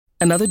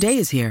Another day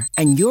is here,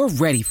 and you're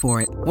ready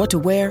for it. What to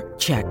wear?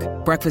 Check.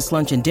 Breakfast,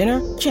 lunch, and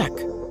dinner? Check.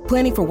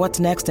 Planning for what's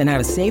next and how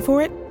to save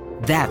for it?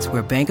 That's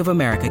where Bank of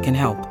America can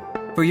help.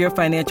 For your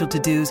financial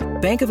to-dos,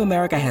 Bank of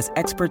America has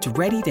experts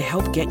ready to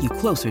help get you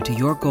closer to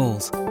your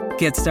goals.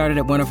 Get started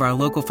at one of our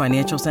local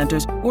financial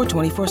centers or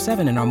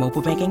 24/7 in our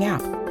mobile banking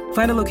app.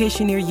 Find a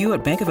location near you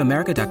at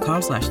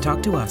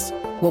bankofamerica.com/talktous.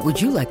 What would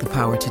you like the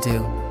power to do?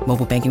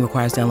 Mobile banking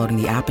requires downloading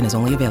the app and is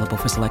only available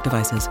for select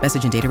devices.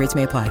 Message and data rates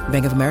may apply.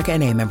 Bank of America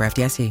N.A., member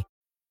FDIC.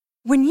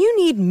 When you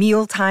need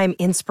mealtime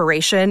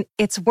inspiration,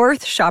 it's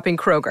worth shopping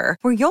Kroger,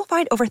 where you'll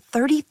find over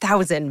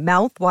 30,000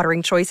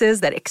 mouth-watering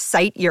choices that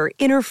excite your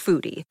inner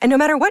foodie. And no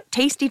matter what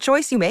tasty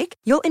choice you make,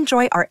 you'll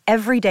enjoy our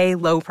everyday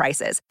low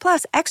prices,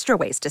 plus extra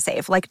ways to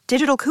save, like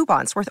digital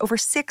coupons worth over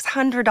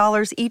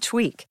 $600 each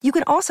week. You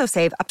can also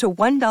save up to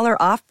 $1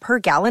 off per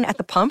gallon at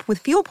the pump with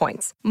fuel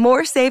points.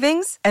 More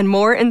savings and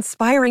more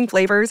inspiring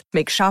flavors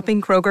make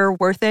shopping Kroger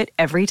worth it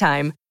every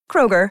time.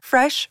 Kroger,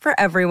 fresh for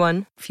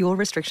everyone. Fuel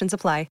restrictions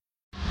apply.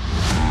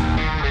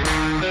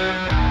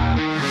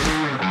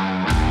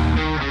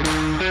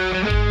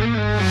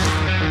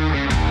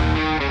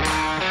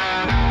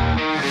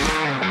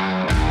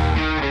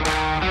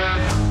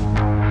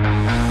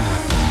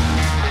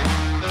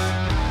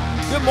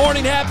 Good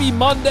morning, happy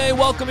Monday.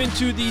 Welcome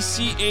into the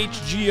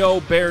CHGO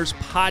Bears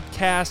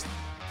podcast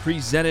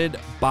presented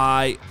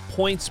by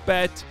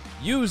PointsBet.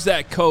 Use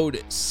that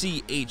code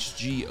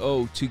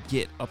CHGO to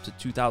get up to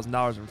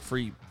 $2,000 in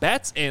free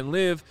bets and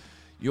live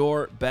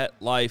your bet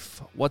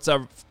life. What's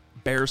up,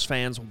 Bears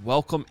fans?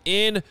 Welcome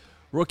in.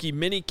 Rookie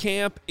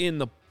minicamp in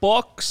the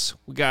books.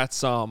 We got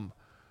some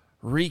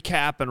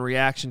recap and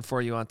reaction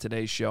for you on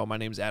today's show. My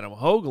name is Adam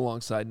Hogue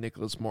alongside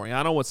Nicholas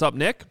Moriano. What's up,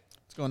 Nick?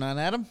 What's going on,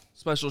 Adam?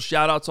 Special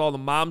shout out to all the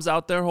moms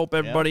out there. Hope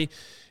everybody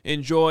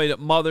enjoyed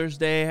Mother's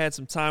Day, had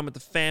some time with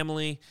the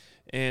family,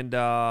 and,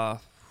 the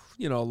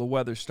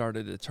weather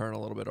started to turn a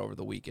little bit over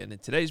the weekend.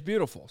 And today's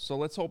beautiful, so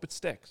let's hope it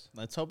sticks.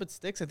 Let's hope it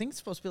sticks. I think it's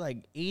supposed to be like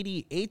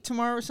 88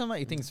 tomorrow or something.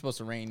 I think it's supposed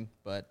to rain,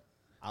 but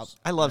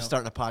I love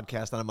starting a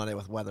podcast on a Monday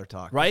with weather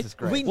talk. Right? This is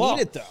great. We need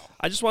it, though.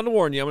 I just wanted to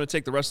warn you, I'm going to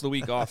take the rest of the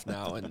week off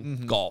now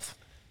and golf.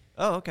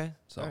 Oh, okay.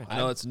 So right. I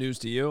know that's news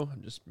to you.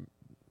 I'm just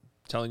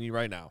telling you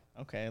right now.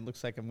 Okay, it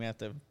looks like I'm going to have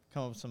to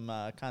come up with some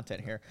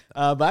content here.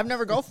 But I've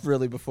never golfed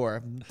really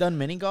before. I've done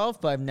mini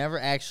golf, but I've never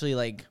actually,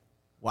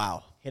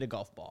 hit a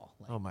golf ball.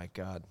 Oh, my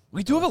God.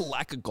 We do have a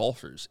lack of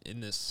golfers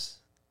in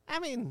this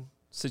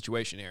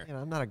situation here.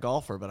 I'm not a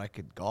golfer, but I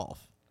could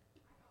golf.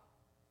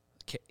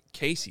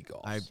 Casey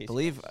golfs. I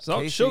believe So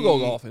Casey, she'll go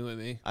golfing with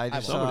me. I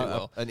just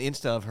saw an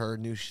Insta of her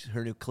new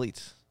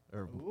cleats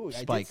or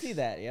spikes. I did see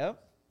that,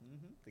 yep.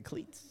 The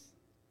cleats.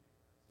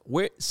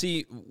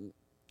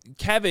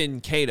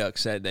 Kevin Kaduk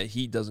said that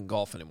he doesn't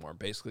golf anymore,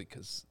 basically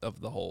because of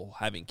the whole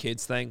having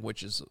kids thing,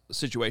 which is a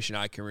situation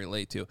I can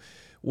relate to.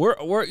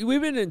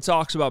 We've been in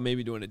talks about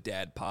maybe doing a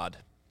dad pod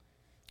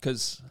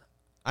because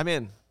I'm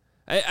in.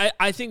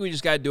 I think we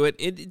just got to do it.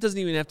 It doesn't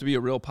even have to be a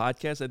real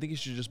podcast. I think it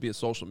should just be a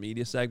social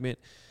media segment.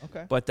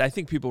 Okay. But I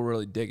think people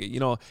really dig it.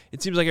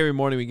 It seems like every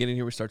morning we get in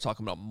here, we start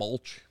talking about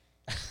mulch,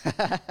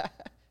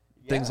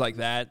 things like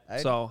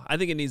that. So I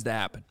think it needs to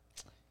happen.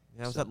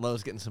 Yeah, I was at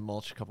Lowe's getting some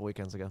mulch a couple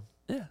weekends ago.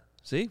 Yeah.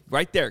 See?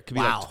 Right there. It could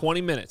be like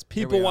 20 minutes.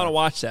 People want to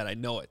watch that. I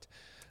know it.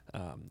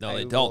 No,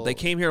 they don't. They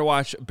came here to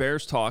watch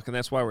Bears talk, and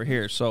that's why we're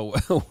here. So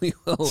we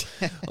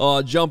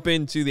will jump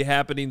into the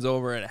happenings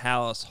over at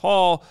Hallis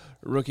Hall.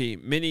 Rookie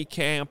mini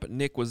camp.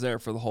 Nick was there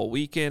for the whole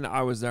weekend.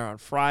 I was there on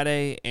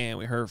Friday, and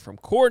we heard from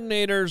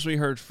coordinators. We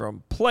heard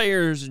from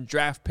players and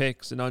draft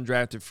picks and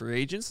undrafted free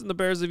agents. And the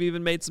Bears have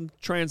even made some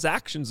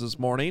transactions this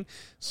morning,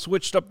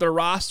 switched up their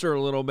roster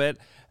a little bit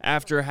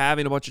after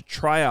having a bunch of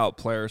tryout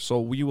players. So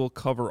we will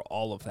cover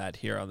all of that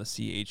here on the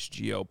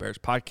CHGO Bears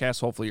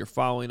podcast. Hopefully you're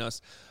following us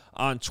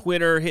on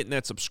Twitter, hitting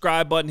that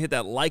subscribe button, hit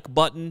that like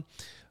button.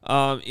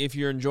 If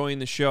you're enjoying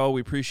the show, we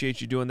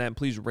appreciate you doing that. And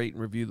please rate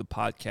and review the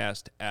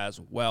podcast as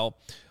well.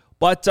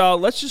 But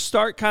let's just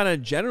start kind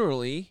of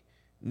generally.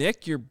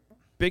 Nick, your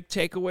big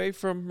takeaway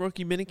from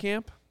rookie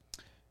minicamp?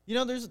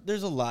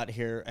 There's a lot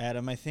here,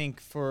 Adam. I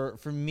think for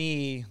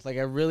me, I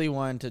really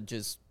wanted to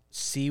just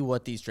see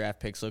what these draft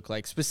picks look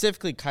like,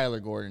 specifically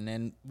Kyler Gordon.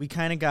 And we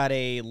kind of got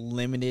a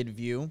limited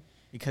view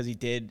because he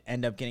did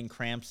end up getting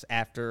cramps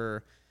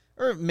after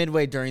or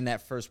midway during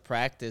that first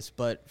practice.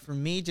 But for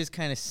me, just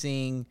kind of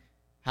seeing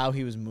how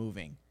he was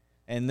moving.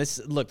 And the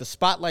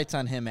spotlight's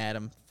on him,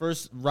 Adam.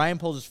 Ryan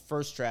Poles'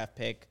 first draft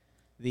pick,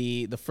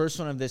 the first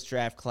one of this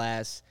draft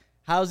class.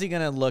 How's he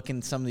going to look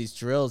in some of these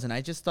drills? And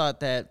I just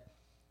thought that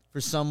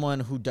for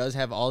someone who does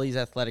have all these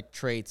athletic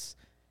traits,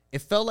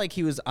 it felt like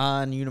he was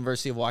on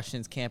University of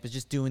Washington's campus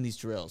just doing these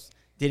drills.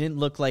 Didn't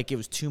look like it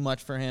was too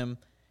much for him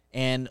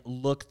and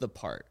looked the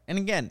part. And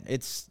again,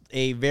 it's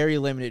a very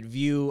limited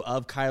view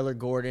of Kyler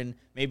Gordon.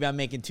 Maybe I'm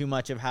making too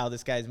much of how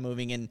this guy's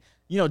moving. And,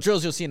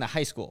 drills you'll see in the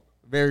high school,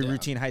 very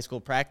routine high school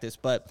practice.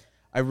 But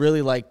I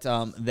really liked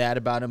that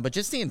about him. But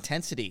just the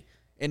intensity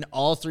in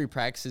all three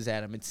practices,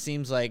 Adam, it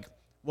seems like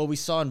what we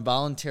saw in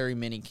voluntary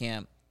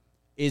minicamp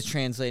is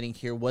translating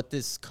here, what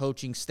this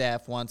coaching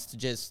staff wants to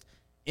just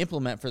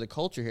implement for the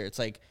culture here. It's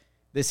like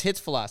this hits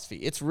philosophy.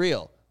 It's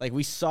real. Like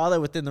we saw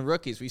that within the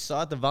rookies. We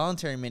saw at the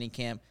voluntary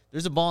minicamp.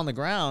 There's a ball on the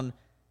ground.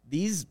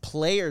 These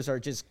players are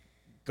just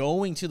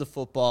going to the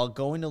football,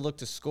 going to look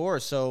to score.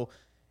 So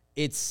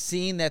it's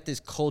seeing that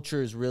this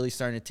culture is really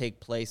starting to take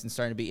place and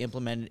starting to be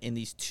implemented in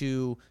these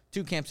two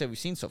camps that we've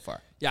seen so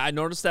far. Yeah, I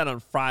noticed that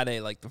on Friday,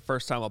 like the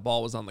first time a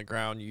ball was on the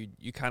ground,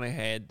 you kind of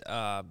had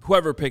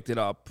whoever picked it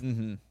up.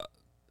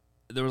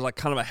 There was like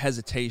kind of a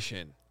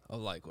hesitation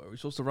of like, are we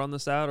supposed to run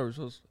this out, or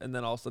and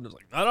then all of a sudden it was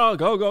like, no,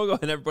 go,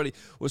 and everybody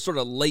was sort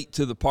of late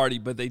to the party,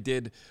 but they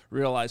did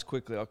realize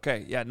quickly,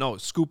 okay, yeah, no,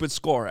 scoop and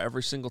score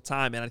every single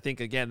time, and I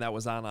think again that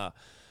was on a.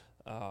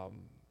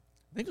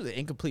 I think it was an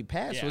incomplete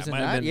pass, yeah, wasn't it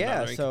might have it? been Yeah,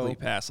 another incomplete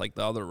pass, like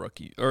the other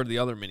rookie or the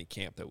other mini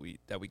camp that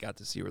we got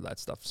to see where that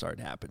stuff started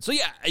to happen. So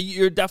yeah,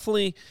 you're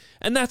definitely,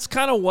 and that's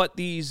kind of what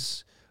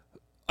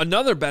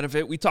another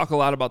benefit. We talk a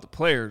lot about the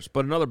players,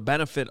 but another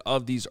benefit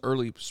of these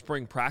early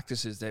spring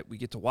practices that we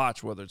get to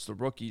watch, whether it's the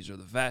rookies or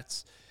the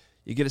vets,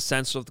 you get a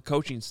sense of the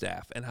coaching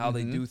staff and how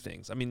they do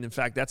things. I mean, in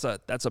fact, that's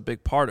a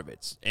big part of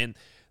it. And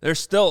there's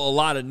still a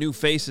lot of new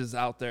faces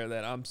out there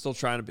that I'm still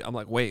trying to be. I'm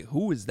like, wait,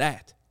 who is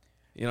that?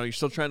 You know, you're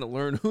still trying to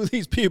learn who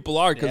these people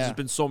are because there's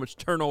been so much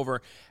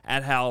turnover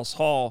at Hallis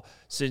Hall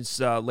since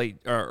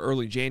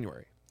early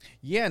January.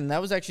 Yeah, and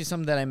that was actually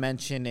something that I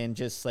mentioned in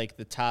just like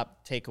the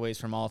top takeaways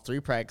from all three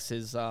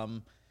practices.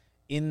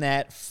 In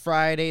that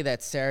Friday,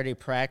 that Saturday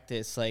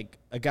practice, like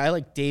a guy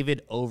like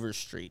David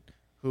Overstreet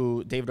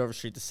II,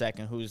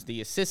 who's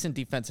the assistant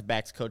defensive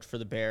backs coach for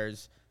the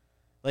Bears,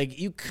 like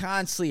you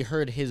constantly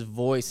heard his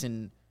voice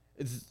and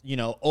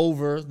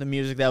over the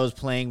music that was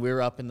playing. We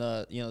were up in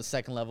the, the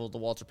second level of the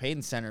Walter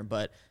Payton Center,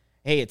 but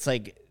hey, it's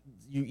like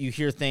you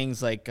hear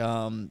things like,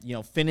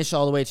 finish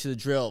all the way to the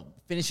drill,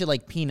 finish it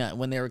like Peanut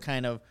when they were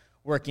kind of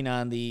working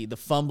on the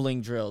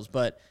fumbling drills.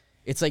 But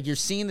it's like you're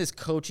seeing this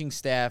coaching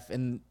staff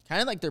and kind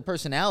of like their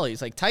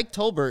personalities. Like Tyke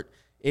Tolbert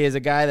is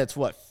a guy that's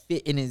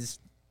fit in his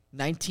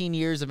 19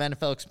 years of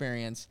NFL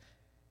experience.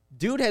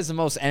 Dude has the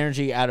most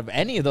energy out of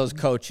any of those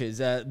coaches.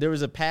 There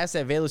was a pass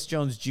that Velus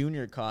Jones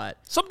Jr. caught.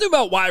 Something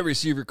about wide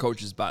receiver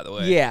coaches, by the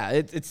way. Yeah,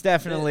 it's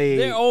definitely...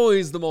 They're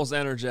always the most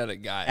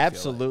energetic guy.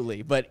 Absolutely.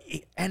 Like. But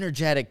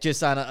energetic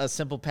just on a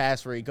simple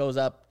pass where he goes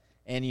up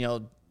and,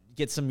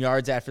 gets some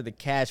yards after the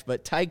catch.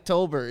 But Tyke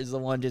Tolbert is the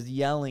one just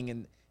yelling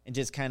and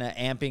just kind of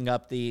amping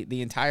up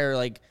the entire,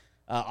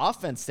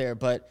 offense there.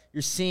 But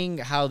you're seeing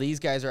how these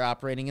guys are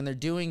operating, and they're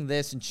doing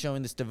this and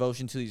showing this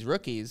devotion to these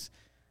rookies.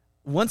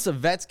 Once the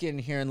vets get in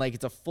here and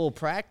it's a full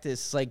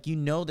practice,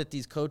 that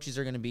these coaches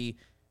are going to be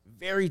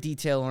very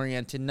detail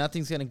oriented.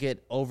 Nothing's going to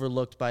get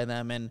overlooked by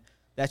them, and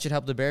that should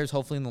help the Bears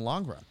hopefully in the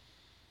long run.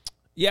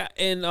 Yeah,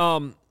 and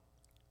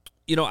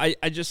I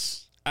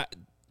just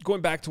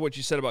going back to what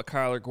you said about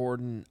Kyler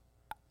Gordon,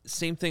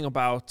 same thing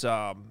about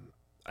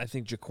I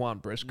think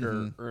Jaquan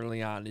Brisker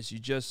early on is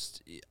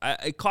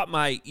it caught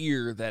my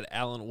ear that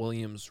Alan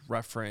Williams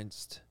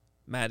referenced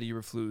Matt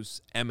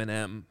Eberflus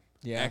Eminem.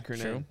 Yeah,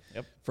 acronym true.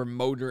 Yep. For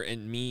motor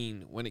and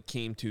mean when it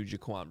came to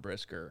Jaquan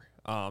Brisker.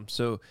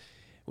 So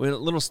when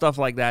little stuff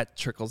like that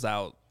trickles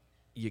out,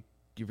 you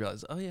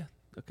realize, oh yeah,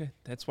 okay,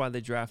 that's why they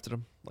drafted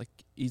him. Like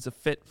he's a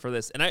fit for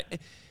this.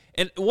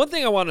 And one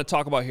thing I want to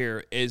talk about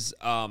here is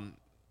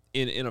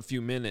in a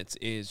few minutes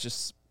is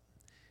just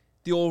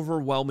the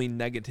overwhelming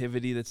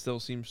negativity that still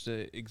seems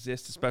to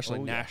exist, especially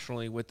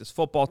nationally with this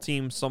football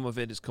team. Some of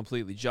it is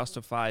completely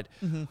justified.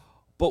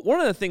 But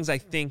one of the things I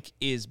think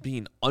is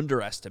being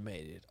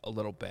underestimated a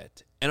little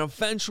bit, and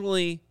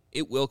eventually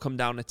it will come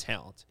down to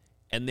talent,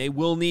 and they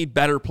will need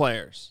better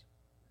players,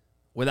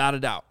 without a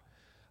doubt.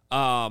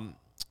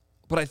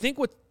 But I think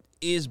what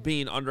is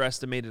being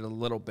underestimated a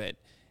little bit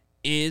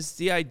is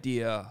the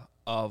idea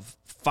of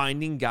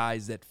finding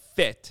guys that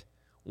fit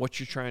what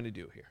you're trying to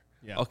do here.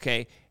 Yeah.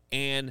 Okay?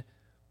 And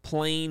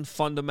playing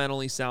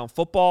fundamentally sound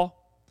football,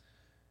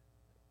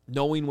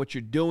 knowing what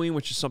you're doing,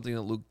 which is something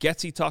that Luke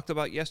Getsy talked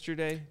about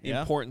yesterday, the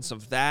importance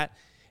of that.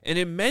 And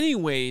in many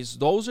ways,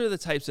 those are the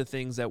types of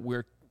things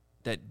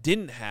that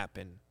didn't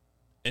happen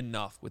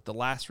enough with the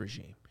last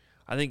regime.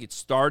 I think it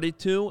started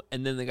to,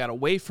 and then they got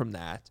away from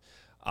that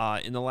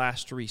in the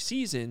last 3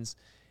 seasons,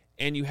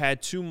 and you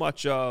had too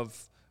much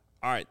of,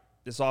 all right,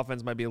 this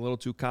offense might be a little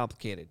too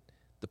complicated.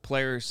 The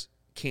players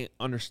can't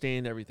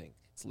understand everything.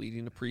 It's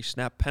leading to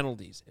pre-snap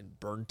penalties and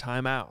burn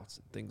timeouts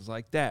and things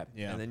like that.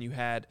 Yeah. And then you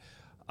had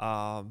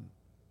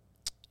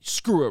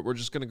screw it, we're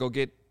just going to go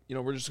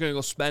we're just going to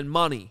go spend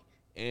money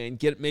and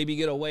get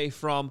away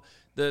from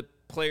the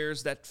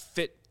players that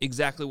fit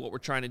exactly what we're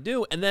trying to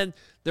do. And then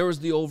there was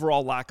the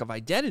overall lack of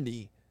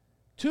identity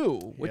too,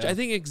 which I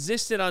think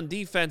existed on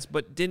defense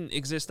but didn't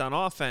exist on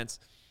offense.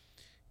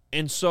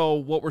 And so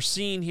what we're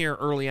seeing here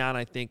early on,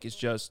 I think, is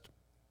just,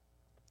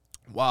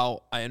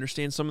 while I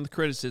understand some of the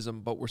criticism,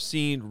 but we're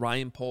seeing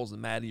Ryan Poles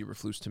and Matt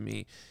Eberflus to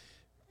me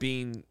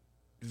being,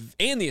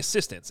 and the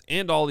assistants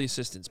and all the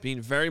assistants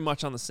being very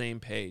much on the same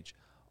page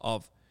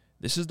of,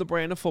 this is the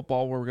brand of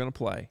football we're going to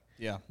play.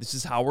 Yeah. This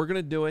is how we're going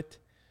to do it.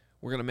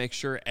 We're going to make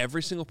sure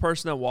every single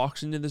person that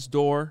walks into this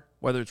door,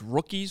 whether it's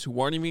rookies who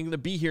aren't even going to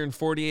be here in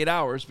 48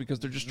 hours because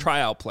they're just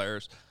tryout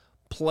players,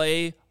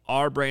 play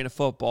our brand of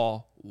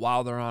football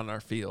while they're on our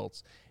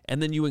fields.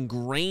 And then you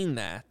ingrain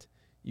that.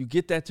 You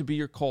get that to be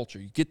your culture.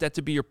 You get that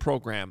to be your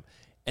program.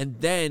 And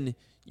then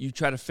you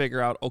try to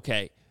figure out,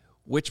 okay,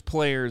 which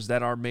players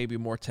that are maybe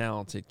more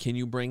talented can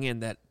you bring in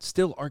that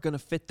still are going to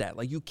fit that?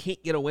 Like, you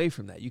can't get away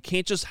from that. You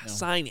can't just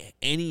sign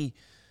any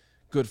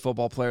good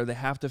football player. They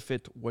have to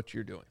fit what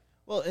you're doing.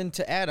 Well, and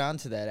to add on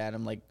to that,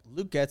 Adam, like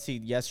Luke Getsy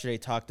yesterday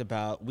talked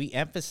about, we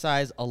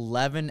emphasize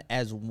 11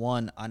 as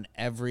one on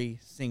every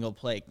single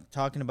play.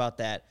 Talking about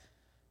that,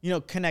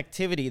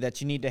 connectivity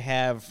that you need to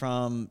have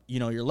from,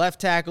 your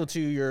left tackle to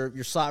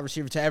your slot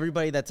receiver to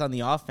everybody that's on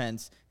the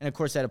offense. And, of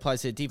course, that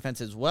applies to the defense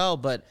as well.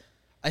 But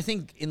I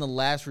think in the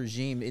last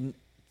regime,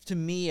 to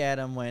me,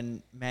 Adam,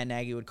 when Matt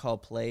Nagy would call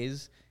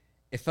plays,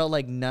 it felt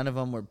like none of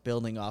them were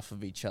building off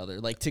of each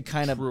other. Like to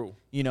kind of,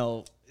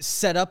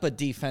 set up a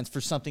defense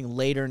for something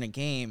later in a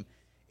game.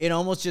 It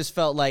almost just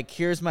felt like,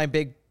 here's my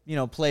big,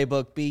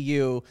 playbook, be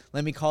you.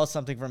 Let me call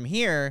something from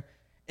here.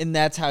 And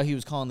that's how he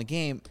was calling the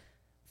game.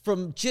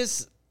 From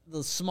just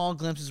the small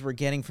glimpses we're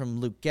getting from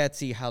Luke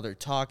Getsy, how they're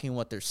talking,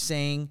 what they're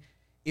saying,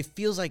 it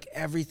feels like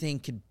everything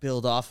could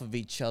build off of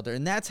each other.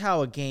 And that's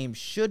how a game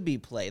should be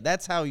played.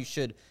 That's how you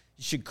should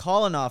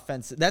call an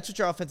offense. That's what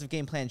your offensive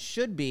game plan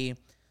should be,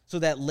 so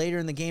that later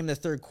in the game, the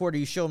third quarter,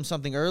 you show them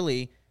something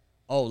early.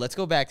 Oh, let's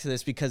go back to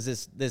this because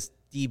this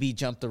DB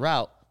jumped the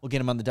route. We'll get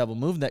him on the double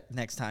move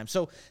next time.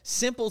 So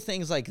simple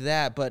things like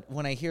that. But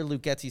when I hear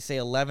Luke Getsy say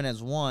 11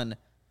 as one,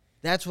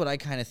 that's what I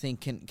kind of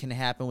think can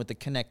happen with the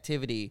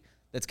connectivity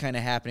that's kind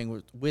of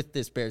happening with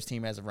this Bears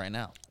team as of right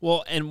now.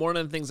 Well, and one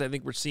of the things I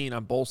think we're seeing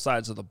on both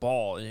sides of the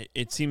ball, and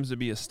it seems to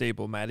be a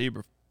staple Matt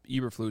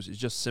Eberflus, is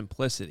just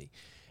simplicity.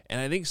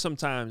 And I think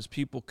sometimes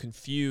people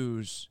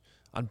confuse,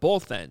 on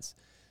both ends,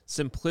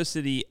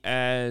 simplicity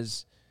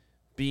as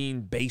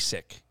being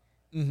basic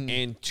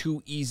and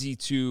too easy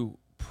to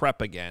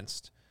prep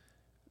against.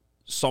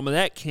 Some of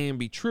that can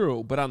be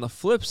true, but on the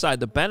flip side,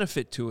 the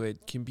benefit to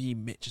it can be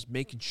just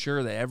making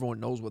sure that everyone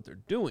knows what they're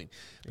doing.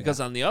 Because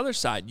on the other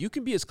side, you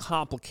can be as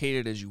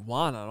complicated as you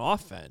want on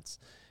offense,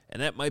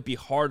 and that might be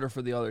harder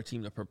for the other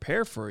team to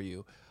prepare for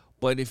you.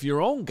 But if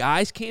your own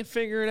guys can't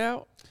figure it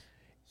out,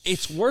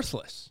 it's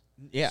worthless.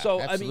 Yeah,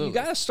 so, absolutely. I mean, you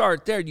got to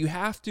start there. You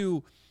have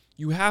to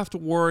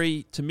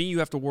worry. To me, you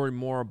have to worry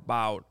more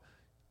about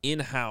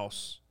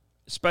in-house,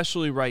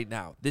 especially right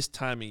now, this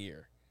time of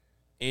year.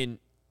 And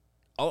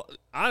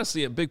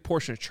honestly, a big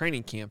portion of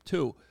training camp,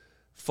 too.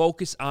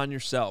 Focus on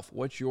yourself,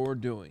 what you're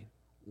doing.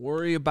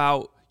 Worry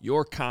about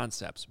your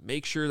concepts.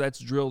 Make sure that's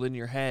drilled in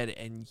your head,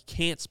 and you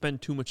can't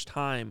spend too much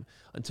time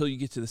until you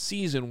get to the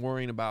season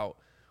worrying about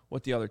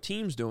what the other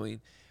team's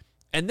doing.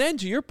 And then,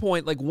 to your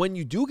point, like when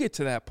you do get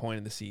to that point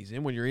in the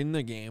season, when you're in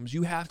the games,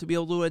 you have to be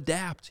able to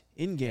adapt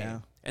in-game. Yeah.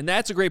 And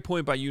that's a great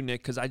point by you,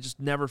 Nick, because I just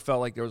never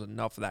felt like there was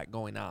enough of that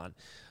going on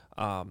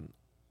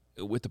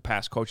with the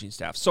past coaching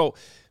staff. So,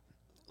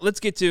 let's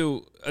get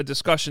to a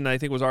discussion that I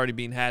think was already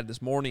being had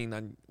this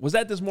morning. Was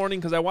that this morning?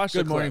 Because I watched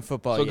Good Morning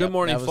Football. So, Good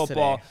Morning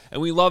Football. Today.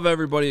 And we love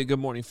everybody at Good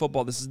Morning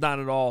Football. This is not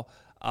at all,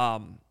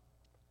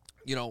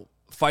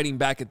 fighting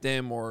back at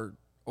them or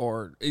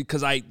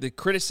because the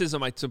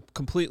criticism, I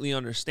completely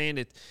understand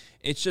it.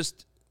 It's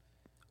just,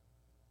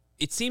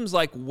 it seems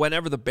like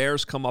whenever the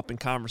Bears come up in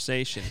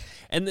conversation,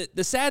 and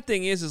the sad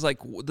thing is like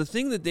the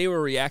thing that they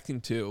were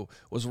reacting to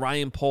was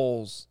Ryan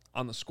Poles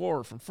on the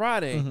Score from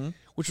Friday,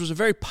 which was a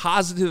very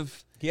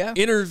positive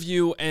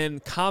interview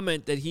and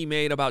comment that he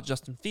made about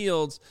Justin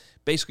Fields,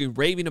 basically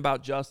raving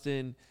about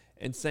Justin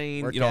and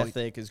saying, work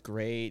ethic is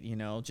great,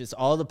 just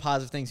all the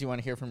positive things you want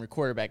to hear from your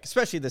quarterback,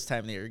 especially this time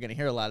of the year. You're going to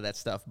hear a lot of that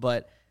stuff,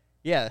 but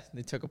yeah,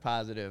 they took a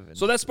positive.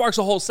 So that sparks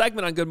a whole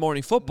segment on Good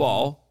Morning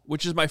Football,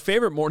 which is my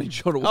favorite morning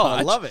show to watch. Oh,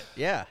 I love it.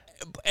 Yeah.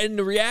 And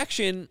the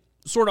reaction,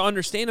 sort of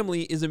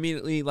understandably, is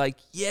immediately like,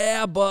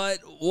 yeah, but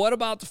what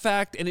about the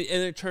fact, and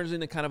it turns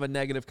into kind of a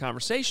negative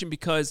conversation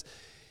because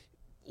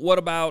what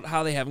about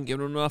how they haven't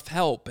given him enough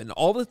help? And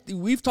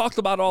we've talked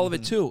about all of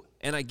it too,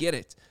 and I get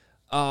it.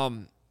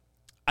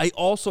 I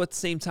also, at the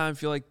same time,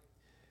 feel like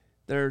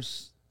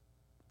there's,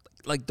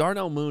 like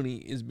Darnell Mooney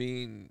is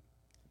being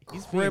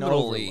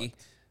criminally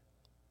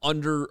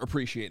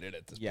underappreciated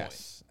at this point.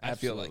 Yes, I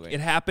feel like absolutely.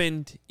 it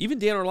happened. Even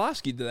Dan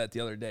Orlovsky did that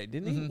the other day,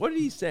 didn't he? What did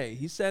he say?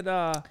 He said,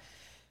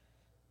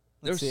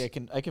 let's see, I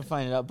can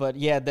find it out, but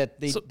yeah, that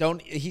they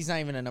don't. He's not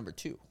even a number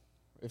 2.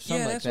 If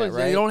something like that's that, what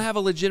right? they don't have a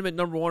legitimate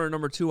number 1 or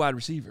number 2 wide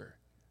receiver.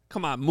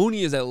 Come on,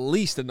 Mooney is at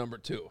least a number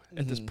 2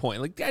 at this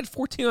point. Like, they had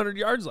 1,400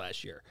 yards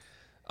last year.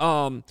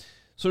 So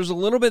there's a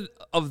little bit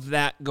of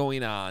that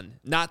going on.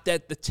 Not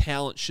that the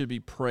talent should be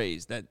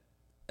praised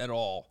at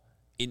all.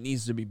 It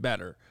needs to be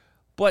better.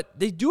 But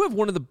they do have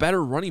one of the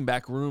better running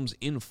back rooms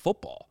in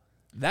football.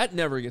 That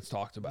never gets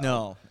talked about.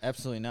 No,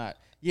 absolutely not.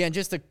 Yeah, and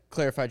just to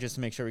clarify, just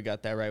to make sure we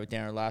got that right with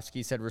Dan Orlovsky,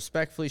 he said,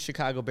 respectfully,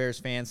 Chicago Bears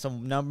fans,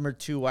 some number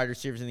 2 wide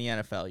receivers in the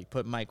NFL. You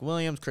put Mike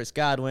Williams, Chris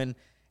Godwin,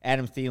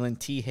 Adam Thielen,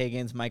 T.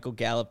 Higgins, Michael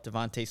Gallup,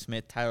 Devontae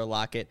Smith, Tyler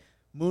Lockett,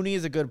 Mooney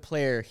is a good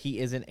player. He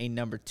isn't a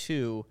number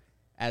 2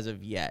 as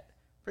of yet.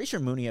 Pretty sure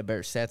Mooney had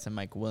better stats than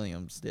Mike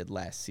Williams did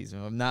last season,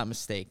 if I'm not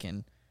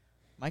mistaken.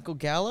 Michael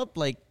Gallup,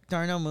 like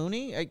Darnell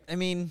Mooney? I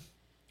mean...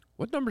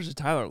 What numbers is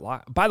Tyler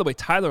Lockett? By the way,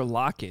 Tyler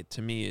Lockett,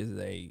 to me,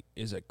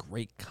 is a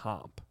great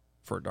comp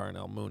for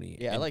Darnell Mooney.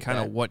 Yeah, and I like kind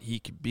that. of what he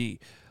could be.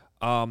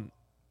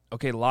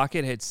 Okay,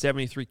 Lockett had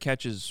 73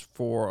 catches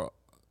for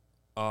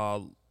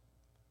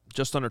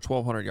just under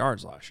 1,200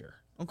 yards last year.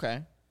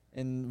 Okay.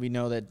 And we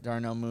know that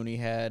Darnell Mooney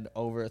had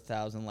over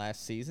 1,000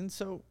 last season.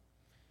 So,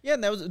 yeah,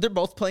 and they're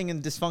both playing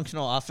in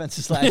dysfunctional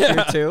offenses last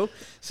year, too.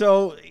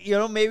 So,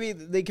 maybe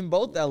they can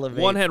both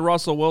elevate. One had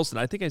Russell Wilson.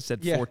 I think I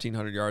said Yeah.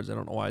 1,400 yards. I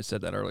don't know why I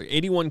said that earlier.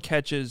 81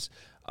 catches,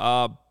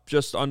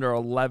 just under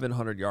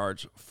 1,100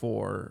 yards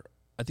for,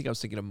 I think I was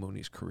thinking of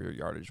Mooney's career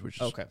yardage, which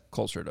is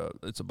closer to,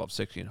 it's above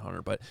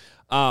 1,600. But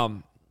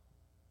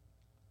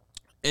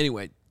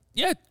anyway,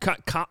 yeah,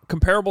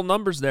 comparable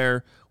numbers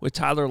there with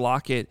Tyler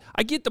Lockett.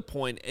 I get the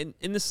point. And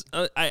in this,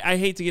 I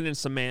hate to get into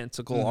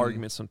semantical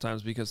arguments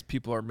sometimes because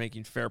people are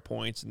making fair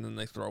points and then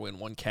they throw in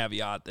one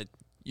caveat that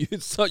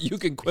you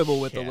can quibble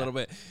with a little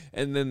bit,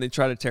 and then they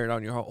try to tear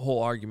down your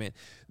whole argument.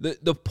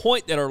 The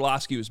point that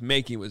Orlovsky was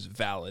making was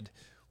valid,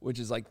 which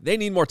is like they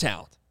need more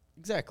talent.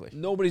 Exactly.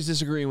 Nobody's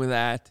disagreeing with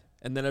that.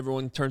 And then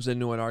everyone turns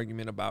into an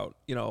argument about,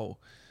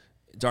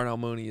 Darnell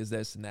Mooney is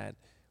this and that,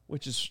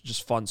 which is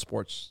just fun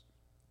sports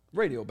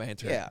radio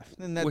banter. Yeah.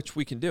 And which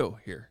we can do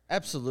here.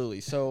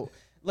 Absolutely. So,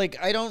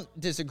 I don't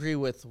disagree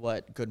with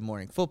what Good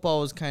Morning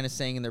Football was kind of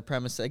saying in their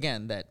premise,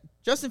 again, that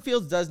Justin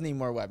Fields does need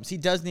more weapons. He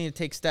does need to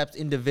take steps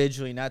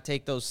individually, not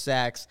take those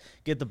sacks,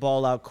 get the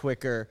ball out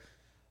quicker.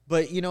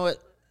 But you know what?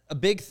 A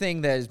big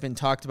thing that has been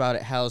talked about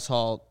at Hallis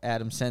Hall,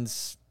 Adam,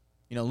 since,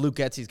 Luke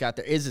Getsy's got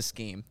there is a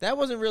scheme. That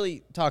wasn't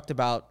really talked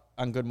about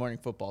on Good Morning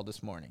Football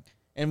this morning.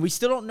 And we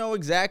still don't know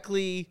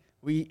exactly.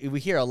 We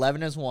hear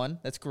 11 as one.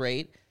 That's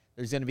great.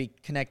 There's going to be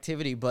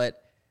connectivity,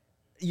 but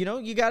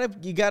you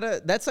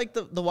gotta. That's like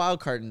the wild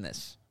card in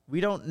this.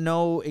 We don't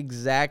know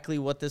exactly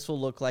what this will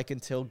look like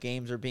until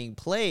games are being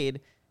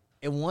played,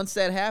 and once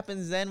that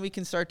happens, then we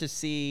can start to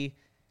see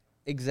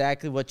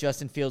exactly what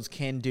Justin Fields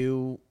can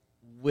do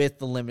with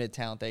the limited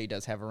talent that he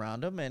does have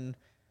around him. And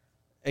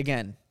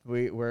again,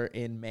 we're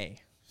in May,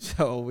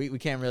 so we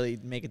can't really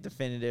make a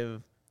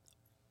definitive.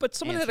 But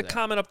someone had a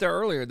comment up there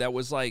earlier that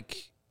was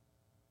like,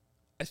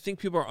 I think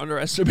people are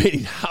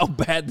underestimating how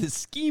bad this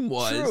scheme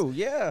was. True,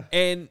 yeah.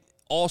 And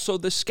also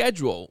the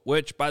schedule,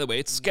 which, by the way,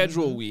 it's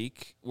schedule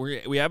week.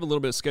 We have a little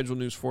bit of schedule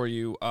news for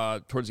you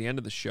towards the end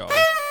of the show.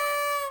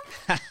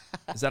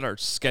 Is that our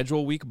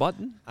schedule week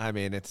button? I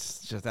mean,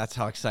 it's just that's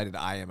how excited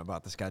I am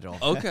about the schedule.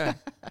 Okay.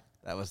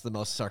 That was the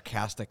most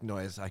sarcastic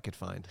noise I could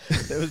find.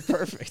 It was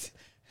perfect.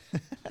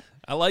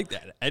 I like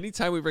that.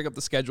 Anytime we bring up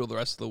the schedule the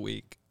rest of the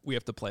week, we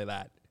have to play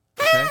that.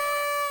 Okay?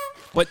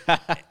 But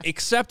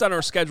except on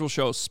our schedule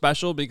show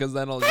special, because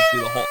then it'll just be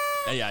the whole.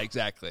 Yeah,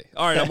 exactly.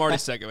 All right, I'm already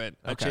sick of it.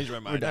 I changed my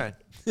mind.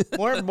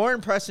 More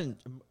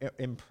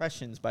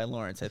impressions by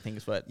Lawrence, I think,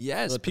 is what.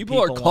 Yes, what people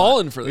are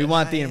calling for this. We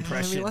want the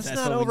impressions. I mean, let's That's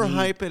not what we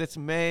overhype need. it. It's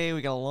May.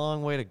 We got a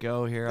long way to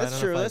go here. That's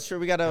true. That's true.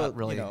 We got to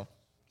really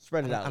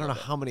spread it out. I don't know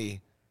how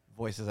many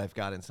voices I've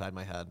got inside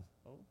my head.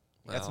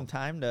 Got some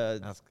time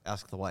to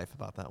ask the wife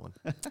about that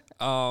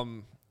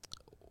one.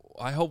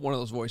 I hope one of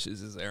those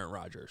voices is Aaron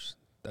Rodgers.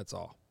 That's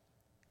all.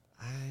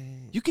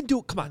 You can do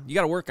it. Come on. You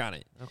got to work on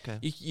it. Okay.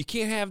 You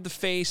can't have the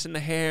face and the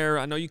hair.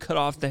 I know you cut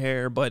off the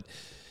hair, but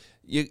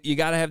you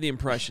got to have the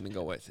impression to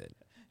go with it.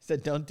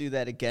 Said, don't do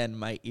that again,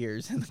 my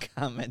ears in the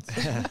comments.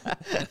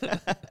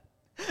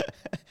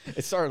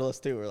 It startled us,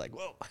 too. We're like,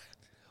 whoa.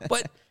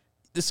 But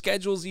the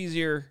schedule's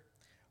easier,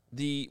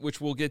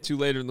 which we'll get to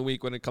later in the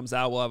week when it comes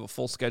out. We'll have a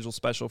full schedule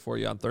special for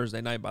you on Thursday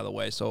night, by the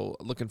way, so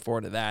looking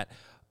forward to that.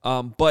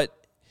 But,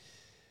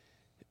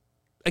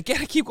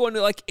 again, I keep going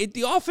to,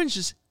 the offense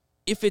just,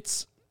 if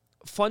it's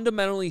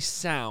fundamentally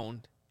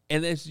sound,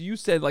 and as you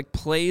said,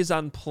 plays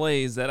on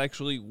plays that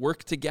actually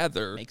work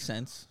together. Makes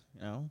sense.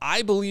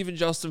 I believe in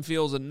Justin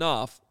Fields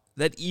enough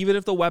that even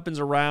if the weapons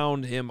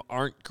around him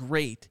aren't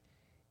great,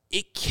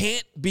 it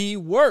can't be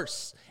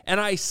worse.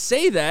 And I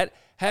say that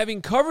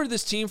having covered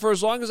this team for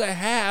as long as I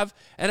have,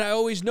 and I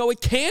always know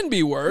it can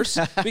be worse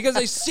because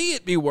I see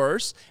it be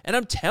worse, and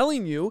I'm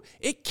telling you,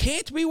 it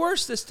can't be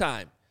worse this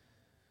time.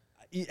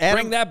 Adam,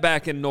 bring that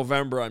back in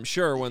November, I'm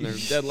sure, when they're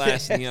dead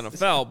last in the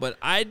NFL. But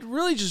I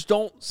really just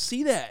don't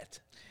see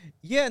that.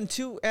 Yeah, and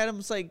two,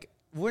 Adam's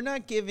we're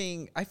not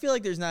giving – I feel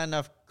like there's not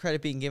enough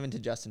credit being given to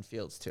Justin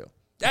Fields, too.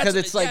 Because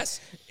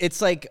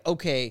it's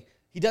okay,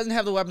 he doesn't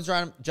have the weapons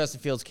around him.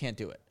 Justin Fields can't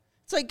do it.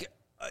 It's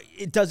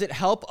does it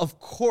help? Of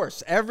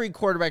course. Every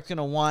quarterback's going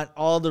to want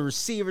all the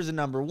receivers and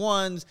number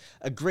ones,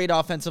 a great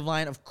offensive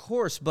line, of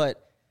course.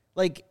 But,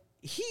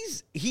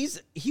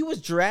 he was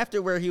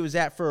drafted where he was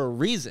at for a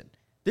reason.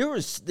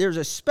 There's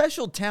a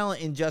special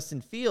talent in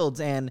Justin Fields,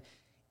 and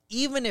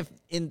even if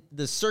in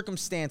the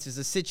circumstances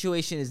the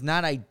situation is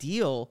not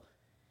ideal,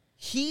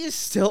 he is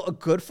still a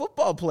good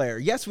football player.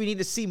 Yes, we need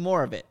to see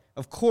more of it,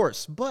 of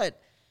course,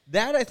 but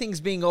that I think is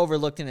being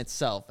overlooked in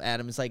itself.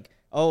 Adam is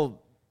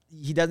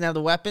he doesn't have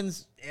the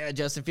weapons. Yeah,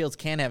 Justin Fields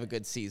can have a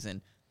good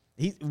season.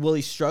 Will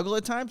he struggle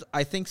at times?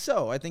 I think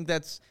so. I think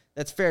that's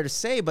fair to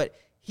say, but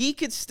he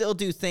could still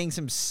do things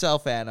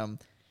himself, Adam,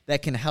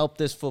 that can help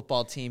this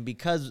football team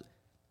because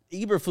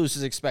Eberflus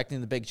is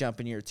expecting the big jump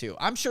in year 2.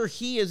 I'm sure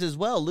he is as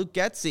well, Luke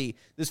Getsy,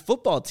 this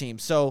football team.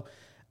 So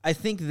I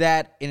think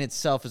that in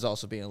itself is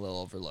also being a little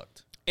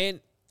overlooked.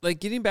 And, like,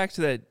 getting back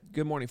to that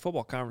Good Morning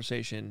Football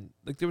conversation,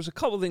 like, there was a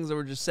couple things that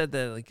were just said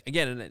that, like,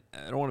 again, and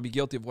I don't want to be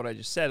guilty of what I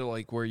just said,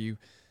 like, where you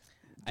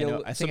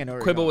I think I know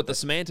where quibble you're with the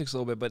semantics a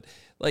little bit, but,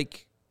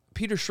 like,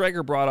 Peter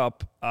Schrager brought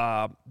up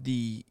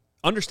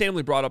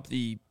understandably brought up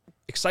the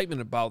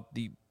excitement about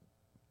the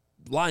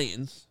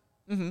Lions.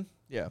 Mm-hmm.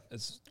 Yeah.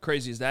 As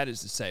crazy as that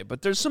is to say.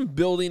 But there's some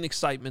building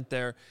excitement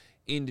there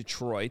in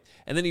Detroit.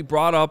 And then he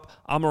brought up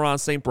Amon-Ra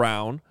St.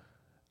 Brown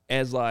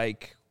as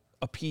like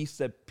a piece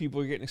that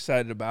people are getting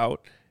excited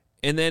about.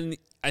 And then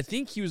I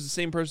think he was the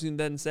same person who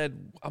then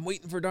said, I'm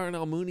waiting for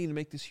Darnell Mooney to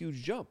make this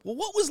huge jump. Well,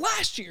 what was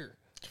last year?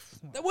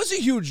 That was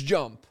a huge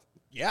jump.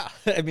 Yeah.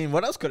 I mean,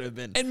 what else could it have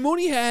been? And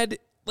Mooney had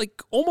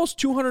like almost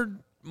 200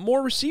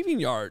 more receiving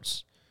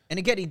yards. And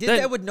again, he did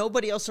that with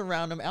nobody else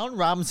around him. Allen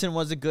Robinson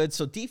wasn't good,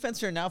 so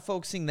defense are now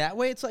focusing that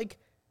way. It's like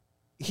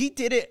he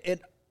did it in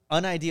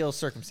unideal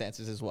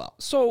circumstances as well.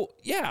 So,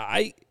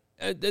 yeah,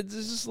 there's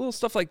just little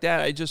stuff like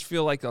that. I just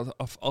feel like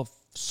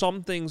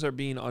some things are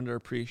being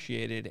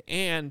underappreciated,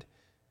 and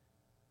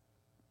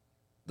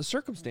the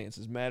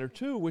circumstances matter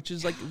too, which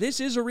is like this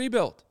is a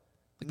rebuild.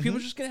 Like people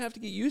are just going to have to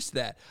get used to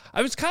that.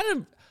 I was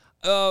kind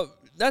of,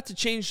 not to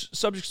change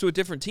subjects to a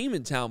different team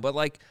in town, but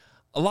like,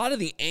 a lot of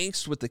the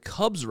angst with the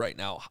Cubs right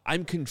now,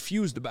 I'm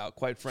confused about,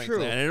 quite frankly.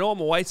 True. And I know I'm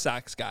a White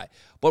Sox guy,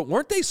 but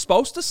weren't they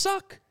supposed to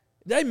suck?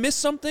 Did I miss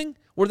something?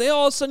 Were they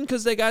all of a sudden,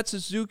 because they got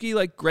Suzuki,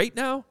 like, great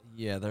now?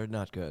 Yeah, they're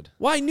not good.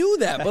 Well, I knew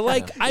that, but,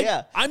 like,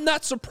 Yeah. I'm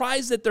not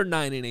surprised that they're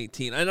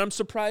 9-18, and I'm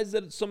surprised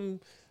that some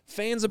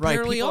fans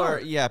apparently are.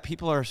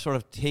 People are sort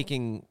of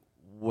taking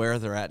where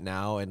they're at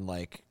now and,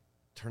 like,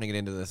 turning it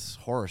into this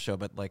horror show,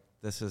 but, like,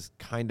 this is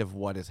kind of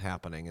what is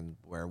happening and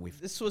where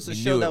This was a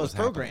show that was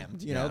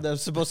programmed, you know, that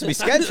was supposed to be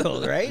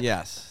scheduled, right?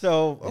 Yes.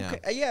 So,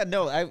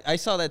 okay. I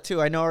saw that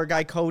too. I know our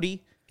guy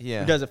Cody,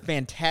 who does a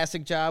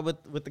fantastic job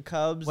with the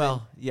Cubs.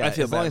 Well, yeah, I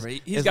feel bad.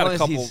 He's got a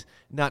couple. He's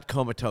not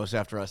comatose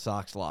after a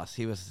Sox loss.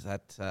 He was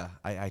at.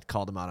 I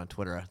called him out on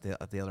Twitter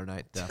the other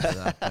night after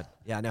that.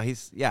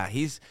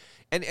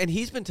 But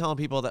he's been telling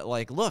people that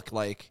like, look,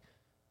 like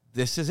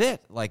this is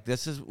it. Like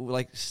this is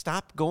like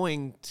stop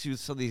going to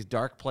some of these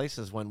dark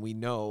places when we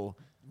know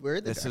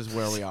this is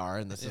where we are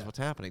and this is what's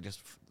happening.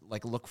 Just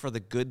like look for the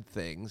good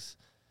things,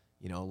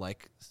 you know,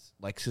 like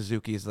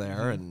Suzuki's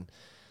there and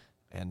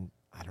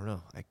I don't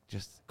know. Like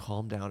just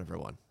calm down,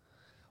 everyone.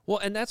 Well,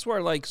 and that's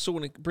where like so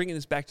when bringing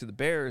this back to the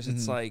Bears,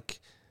 it's like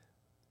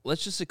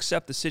let's just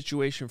accept the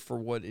situation for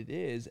what it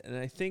is, and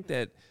I think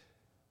that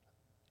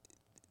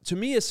to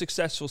me a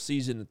successful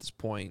season at this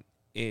point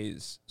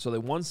is so they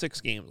won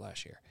 6 games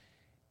last year.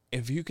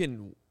 If you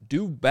can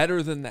do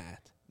better than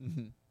that,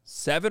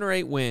 7 or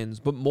 8 wins,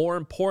 but more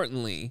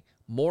importantly,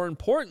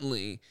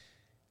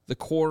 the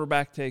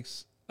quarterback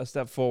takes a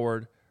step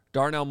forward.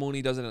 Darnell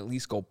Mooney doesn't at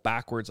least go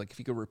backwards. Like if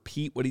he could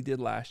repeat what he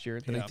did last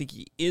year, then I think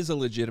he is a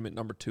legitimate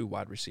number 2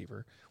 wide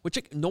receiver, which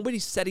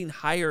nobody's setting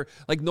higher.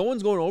 Like no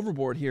one's going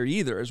overboard here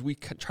either as we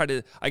try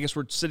to, I guess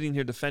we're sitting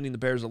here defending the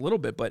Bears a little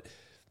bit, but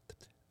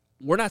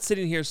we're not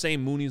sitting here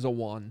saying Mooney's a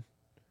 1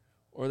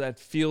 or that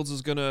Fields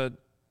is going to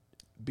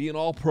be an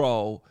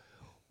all-pro.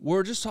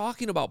 We're just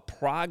talking about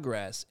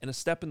progress and a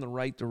step in the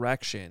right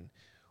direction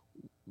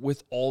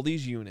with all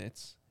these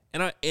units.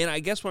 And I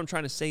guess what I'm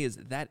trying to say is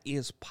that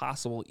is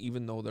possible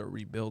even though they're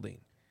rebuilding.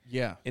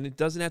 Yeah. And it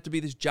doesn't have to be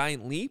this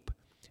giant leap,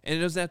 and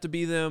it doesn't have to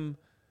be them.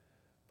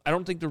 I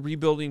don't think they're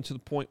rebuilding to the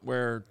point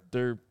where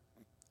they're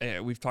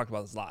we've talked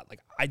about this a lot. Like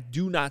I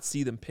do not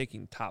see them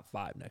picking top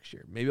 5 next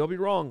year. Maybe I'll be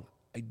wrong.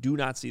 I do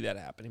not see that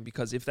happening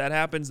because if that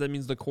happens, that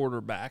means the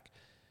quarterback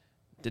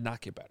did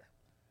not get better.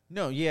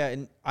 No, yeah,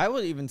 and I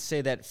would even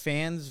say that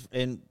fans,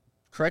 and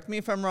correct me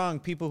if I'm wrong,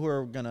 people who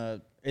are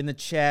gonna in the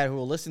chat who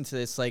will listen to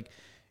this, like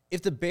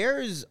if the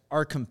Bears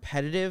are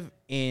competitive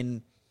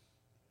in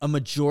a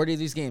majority of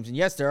these games, and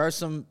yes, there are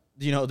some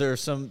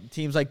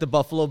teams like the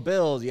Buffalo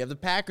Bills, you have the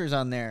Packers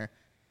on there,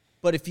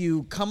 but if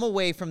you come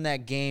away from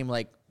that game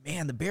like,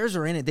 man, the Bears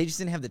are in it, they just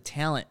didn't have the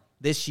talent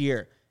this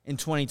year in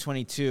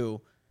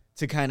 2022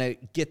 to kind of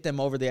get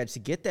them over the edge to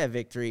get that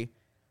victory.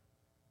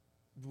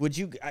 Would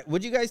you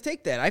guys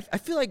take that? I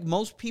feel like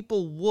most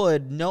people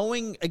would,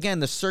 knowing, again,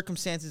 the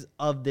circumstances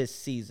of this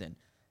season.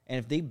 And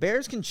if the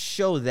Bears can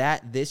show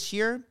that this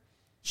year,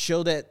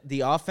 show that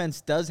the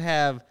offense does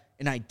have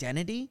an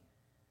identity,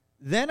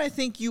 then I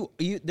think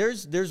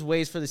there's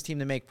ways for this team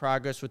to make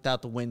progress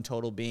without the win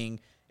total being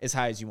as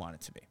high as you want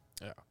it to be.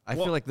 Yeah. I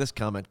feel like this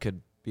comment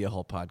could be a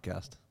whole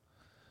podcast.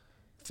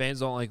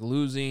 Fans don't like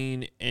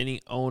losing. Any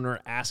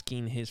owner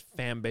asking his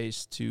fan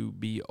base to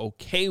be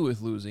okay with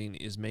losing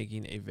is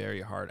making a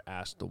very hard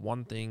ask. The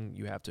one thing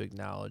you have to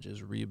acknowledge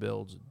is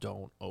rebuilds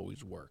don't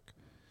always work.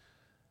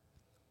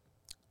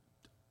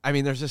 I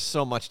mean, there's just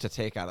so much to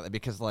take out of it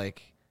because,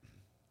 like,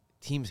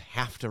 teams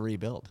have to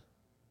rebuild.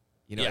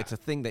 It's a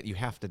thing that you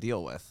have to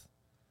deal with.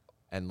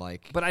 And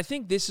but I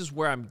think this is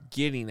where I'm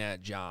getting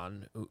at,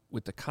 John,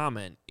 with the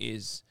comment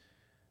is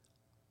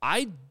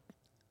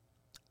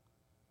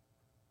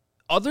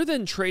other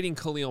than trading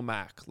Khalil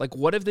Mack,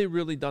 what have they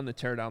really done to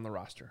tear down the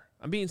roster?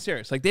 I'm being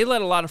serious. They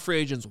let a lot of free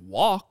agents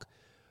walk,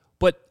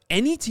 but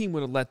any team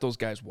would have let those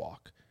guys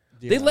walk.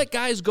 Yeah. They let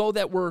guys go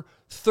that were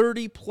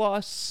 30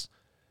 plus.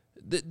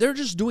 They're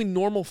just doing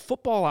normal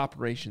football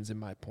operations, in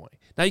my point.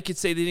 Now, you could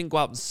say they didn't go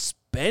out and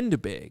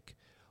spend big,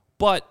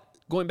 but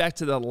going back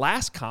to the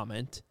last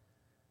comment,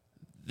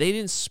 they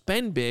didn't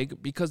spend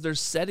big because they're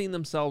setting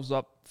themselves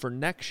up for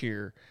next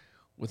year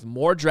with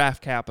more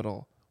draft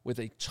capital, with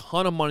a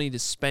ton of money to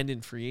spend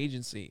in free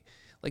agency.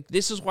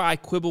 This is why I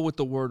quibble with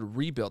the word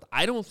rebuild.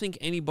 I don't think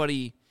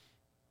anybody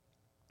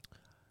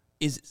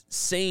is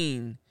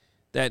saying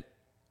that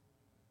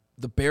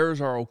the Bears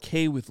are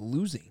okay with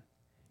losing.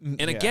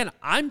 And again,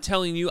 I'm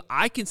telling you,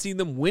 I can see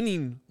them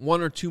winning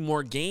one or two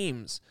more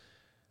games.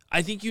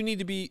 I think you need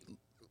to be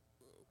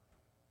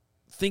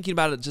thinking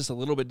about it just a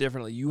little bit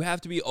differently. You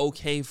have to be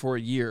okay for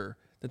a year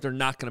that they're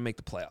not going to make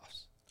the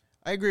playoffs.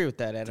 I agree with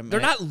that, Adam. They're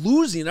not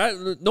losing.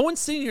 No one's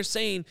sitting here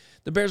saying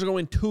the Bears are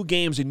going to win 2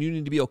 games and you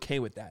need to be okay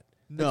with that.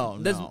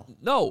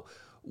 No.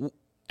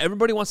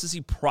 Everybody wants to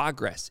see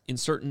progress in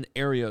certain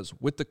areas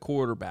with the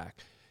quarterback.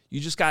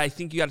 I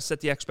think you got to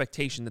set the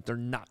expectation that they're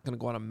not going to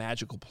go on a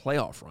magical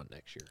playoff run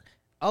next year.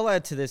 I'll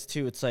add to this,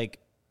 too. It's I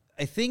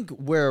think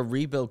where a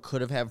rebuild could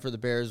have had for the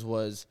Bears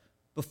was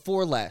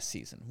before last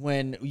season,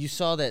 when you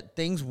saw that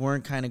things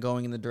weren't kind of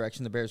going in the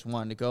direction the Bears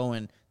wanted to go,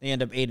 and they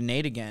end up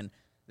 8-8 again.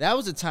 That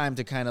was a time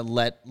to kind of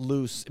let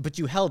loose, but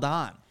you held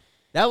on.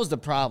 That was the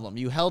problem.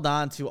 You held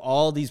on to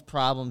all these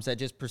problems that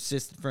just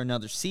persisted for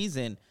another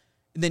season.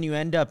 And then you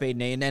end up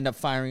 8-8 and end up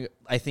firing,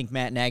 I think,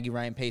 Matt Nagy,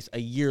 Ryan Pace a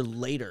year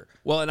later.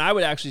 Well, and I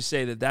would actually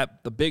say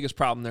that the biggest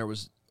problem there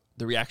was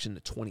the reaction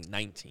to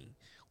 2019,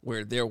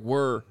 where there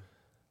were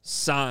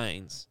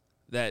signs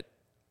that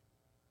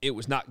it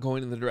was not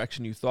going in the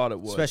direction you thought it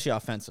would. Especially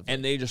offensively.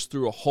 And they just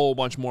threw a whole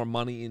bunch more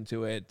money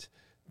into it.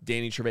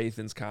 Danny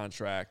Trevathan's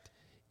contract.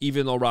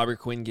 Even though Robert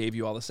Quinn gave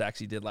you all the sacks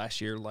he did last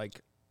year,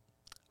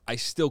 I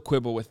still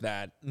quibble with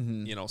that.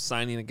 Mm-hmm.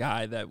 Signing a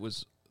guy that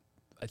was,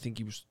 I think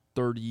he was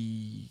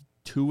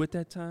 32 at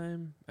that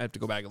time. I have to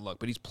go back and look.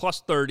 But he's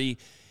plus 30.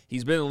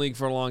 He's been in the league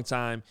for a long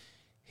time.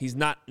 He's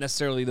not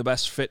necessarily the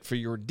best fit for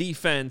your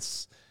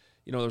defense.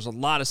 There's a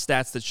lot of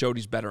stats that showed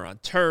he's better on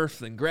turf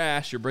than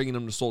grass. You're bringing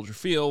him to Soldier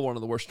Field, one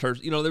of the worst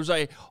turfs. There's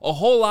a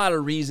whole lot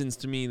of reasons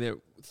to me that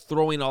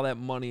throwing all that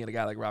money at a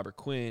guy like Robert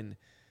Quinn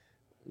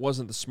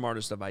wasn't the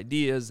smartest of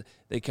ideas.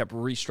 They kept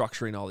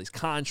restructuring all these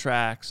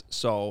contracts.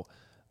 So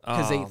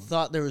because they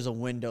thought there was a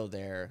window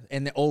there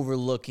and they're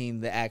overlooking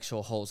the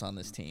actual holes on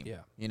this team.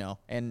 Yeah.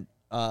 And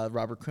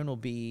Robert Quinn will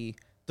be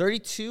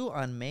 32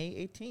 on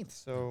May 18th.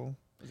 So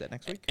is that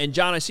next week? And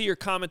John, I see your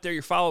comment there,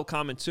 your follow-up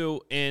comment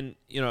too. And,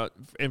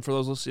 and for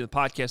those listening to the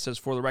podcast, says,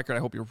 for the record, I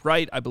hope you're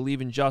right. I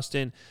believe in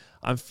Justin.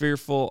 I'm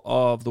fearful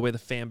of the way the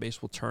fan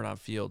base will turn on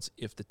Fields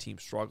if the team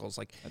struggles.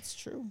 That's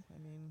true. I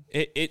mean,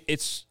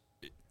 it's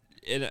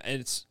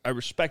I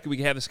respect that we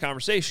can have this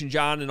conversation,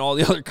 John, and all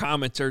the other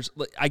commenters.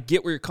 I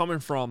get where you're coming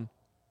from.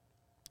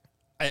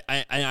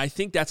 I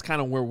think that's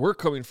kind of where we're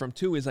coming from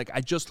too. Is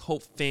I just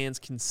hope fans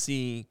can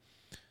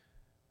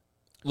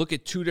look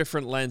at two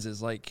different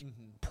lenses,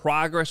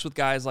 progress with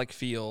guys like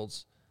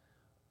Fields,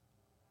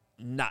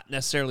 not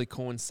necessarily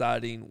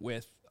coinciding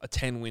with a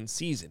 10-win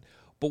season.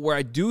 But where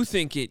I do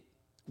think it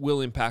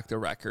will impact the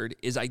record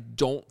is I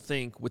don't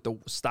think with the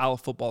style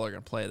of football they're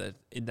going to play that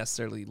it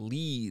necessarily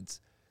leads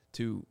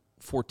to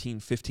 14,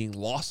 15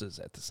 losses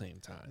at the same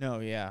time. No,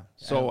 yeah.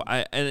 So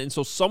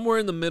so somewhere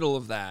in the middle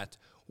of that,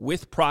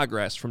 with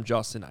progress from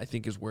Justin, I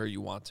think is where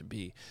you want to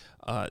be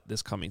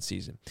this coming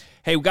season.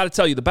 Hey, we got to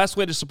tell you, the best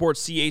way to support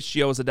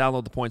CHGO is to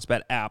download the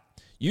PointsBet app.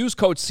 Use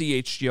code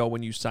CHGO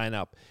when you sign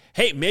up.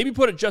 Hey, maybe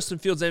put a Justin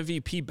Fields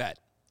MVP bet.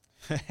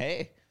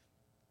 Hey,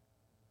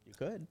 you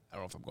could. I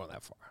don't know if I'm going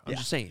that far. I'm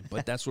just saying,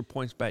 but that's what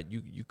PointsBet,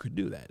 you could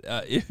do that.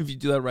 If you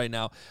do that right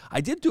now.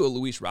 I did do a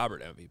Luis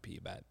Robert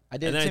MVP bet. I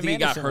did. And then I think he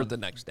got hurt the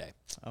next day.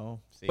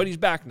 Oh, see. But he's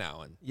back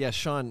now. And yeah,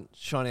 Sean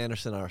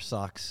Anderson, our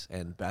socks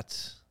and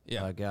bets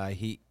guy,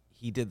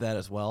 he did that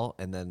as well,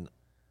 and then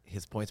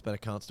his PointsBet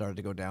account started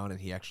to go down, and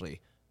he actually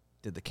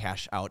did the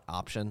cash out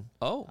option.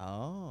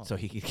 Oh. So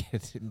he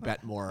could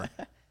bet more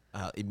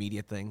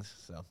immediate things.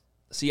 So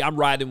see, I'm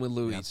riding with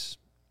Luis.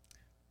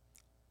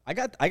 I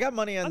got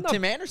money on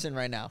Tim Anderson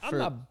right now. I'm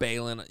not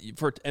bailing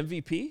for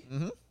MVP.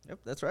 Mm-hmm. Yep,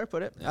 that's where I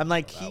put it. Yeah, I'm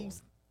like,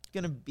 he's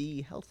going to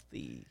be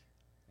healthy,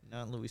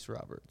 not Luis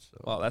Roberts. So.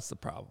 Well, that's the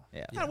problem.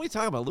 Yeah. What are we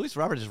talking about? Luis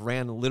Roberts just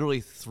ran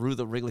literally through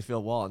the Wrigley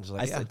Field wall and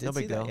just no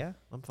big deal. Yeah.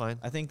 I'm fine.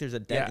 I think there's a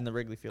dent in the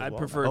Wrigley Field wall. I'd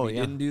prefer if he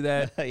didn't do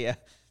that. Yeah,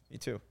 me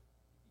too.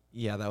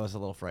 Yeah, that was a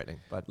little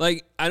frightening. But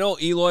I know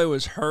Eloy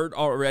was hurt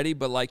already,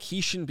 but he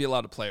shouldn't be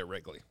allowed to play at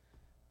Wrigley.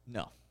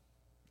 No.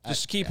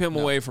 Just keep him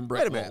away from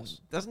brick Wait a minute.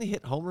 walls. Doesn't he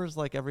hit homers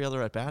like every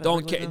other at bat?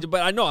 Don't care,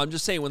 but I know. I'm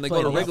just saying when they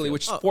go to Wrigley,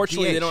 which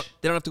fortunately DH.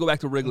 they don't have to go back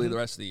to Wrigley the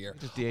rest of the year.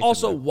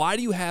 Also, why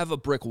do you have a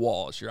brick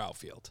wall as your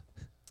outfield?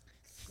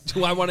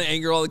 Do I want to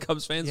anger all the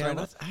Cubs fans right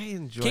now? I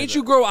enjoy. Can't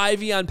you grow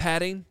ivy on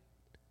padding?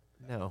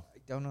 No.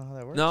 I don't know how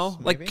that works. No,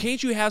 Maybe? like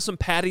can't you have some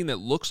padding that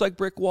looks like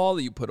brick wall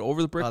that you put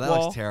over the brick Oh, that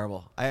wall? looks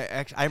terrible.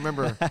 I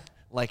remember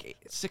like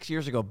 6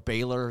 years ago,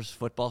 Baylor's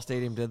football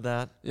stadium did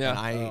that. Yeah.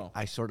 And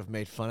I sort of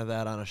made fun of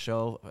that on a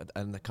show,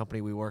 and the company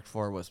we worked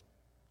for was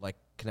like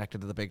connected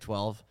to the Big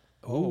 12.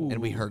 Ooh. And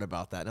we heard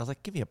about that, and I was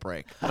like, "Give me a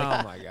break! Oh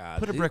my God!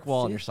 Put a brick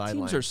wall on your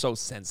sideline." Teams are so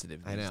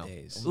sensitive these I know.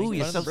 days. Ooh, Make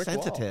you're fun so of the brick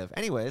wall. sensitive.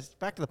 Anyways,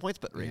 back to the points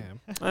bet read.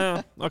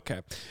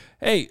 Okay.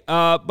 Hey,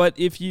 but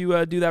if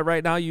you do that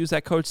right now, use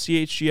that code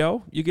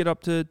CHGO, you get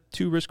up to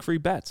 2 risk-free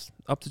bets,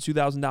 up to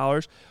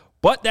 $2,000.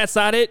 But that's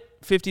not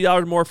it.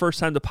 $50 more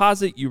first-time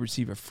deposit, you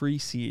receive a free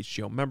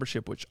CHGO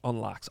membership, which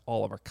unlocks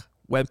all of our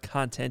web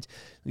content.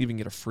 You even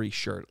get a free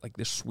shirt, like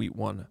this sweet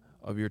one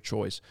of your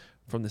choice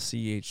from the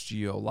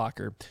CHGO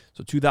locker.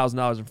 So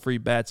 $2,000 in free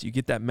bets. You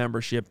get that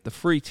membership, the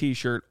free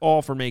T-shirt,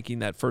 all for making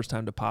that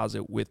first-time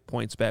deposit with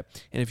PointsBet.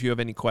 And if you have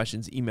any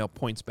questions, email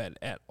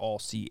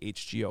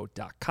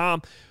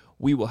pointsbet@allchgo.com.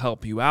 We will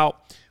help you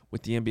out.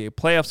 With the NBA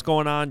playoffs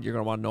going on, you're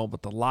going to want to know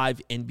about the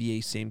live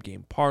NBA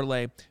same-game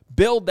parlay.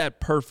 Build that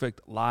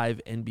perfect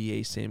live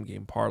NBA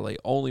same-game parlay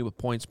only with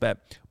PointsBet.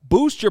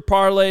 Boost your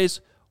parlays.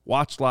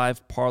 Watch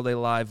live, parlay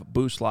live,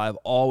 boost live,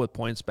 all with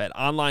PointsBet.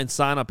 Online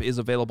sign-up is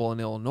available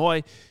in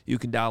Illinois. You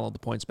can download the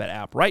PointsBet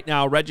app right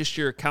now. Register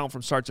your account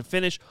from start to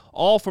finish,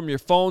 all from your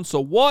phone. So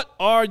what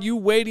are you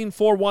waiting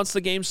for once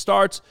the game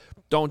starts?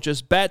 Don't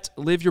just bet.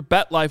 Live your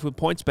bet life with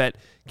PointsBet.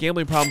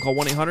 Gambling problem, call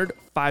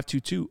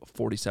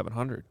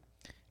 1-800-522-4700.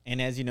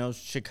 And as you know,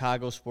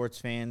 Chicago sports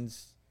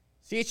fans,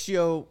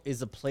 CHGO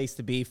is a place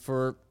to be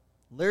for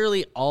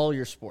literally all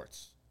your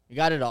sports. You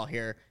got it all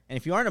here. And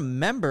if you aren't a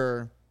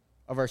member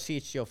of our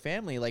CHGO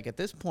family, like at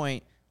this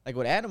point, like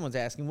what Adam was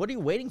asking, what are you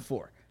waiting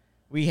for?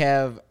 We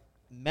have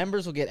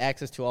members will get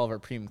access to all of our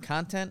premium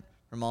content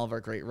from all of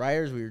our great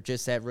writers. We were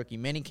just at Rookie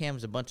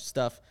Minicamps, a bunch of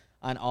stuff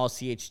on all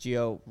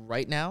CHGO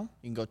right now.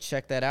 You can go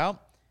check that out.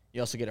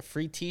 You also get a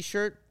free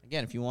T-shirt.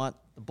 Again, if you want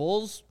the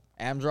Bulls,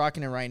 Adam's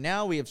rocking it right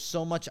now. We have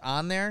so much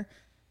on there,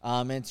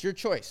 and it's your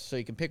choice. So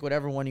you can pick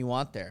whatever one you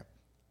want there.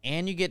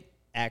 And you get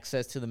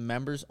access to the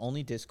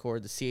members-only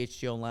Discord, the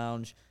CHGO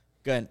Lounge.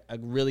 Again, a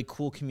really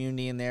cool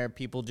community in there.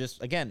 People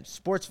just, again,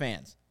 sports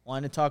fans,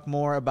 wanting to talk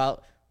more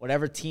about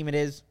whatever team it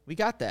is. We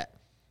got that.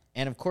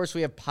 And, of course,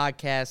 we have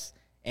podcasts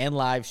and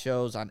live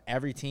shows on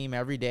every team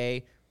every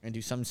day. We're going to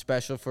do something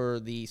special for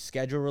the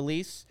schedule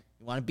release.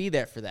 You want to be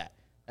there for that.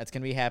 That's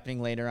going to be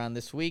happening later on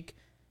this week.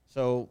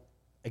 So,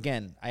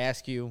 again, I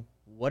ask you,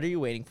 what are you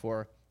waiting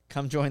for?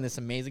 Come join this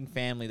amazing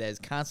family that is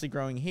constantly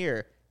growing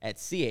here at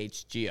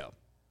CHGO.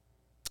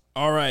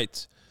 All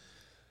right.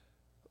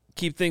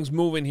 Keep things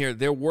moving here.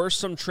 There were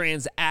some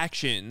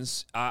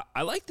transactions.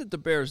 I like that the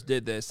Bears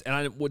did this,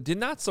 and what did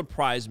not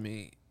surprise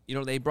me, you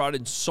know, they brought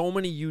in so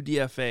many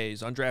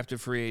UDFAs, undrafted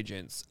free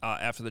agents,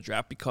 after the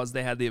draft because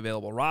they had the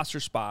available roster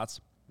spots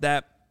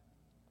that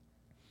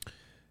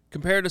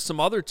compared to some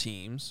other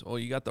teams, well,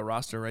 you got the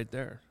roster right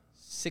there.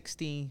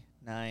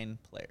 69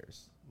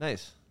 players.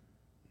 Nice.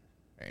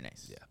 Very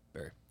nice. Yeah,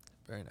 very,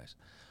 very nice.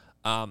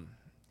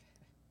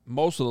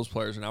 Most of those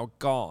players are now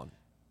gone.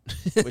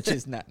 Which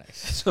is not nice.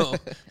 So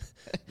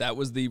that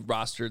was the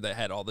roster that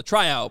had all the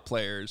tryout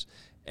players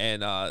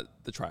and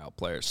the tryout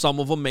players. Some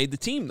of them made the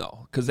team,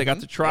 though, because they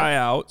got to try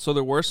out. So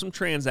there were some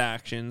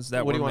transactions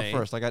that were made. What do you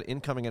want first? I got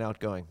incoming and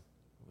outgoing.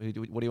 What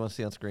do you want to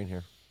see on screen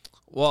here?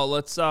 Well,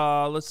 let's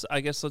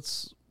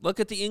look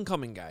at the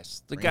incoming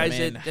guys, the guys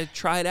that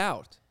tried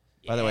out.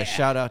 By the way,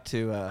 shout out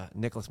to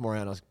Nicholas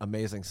Morano's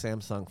amazing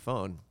Samsung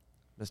phone,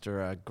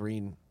 Mr.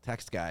 Green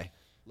text guy.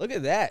 Look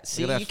at that.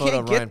 See, that you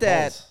photo can't of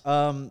get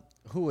Ryan that.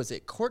 Who was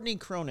it? Courtney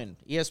Cronin,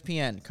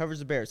 ESPN, covers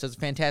the Bears, does a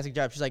fantastic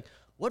job. She's like,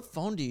 what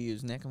phone do you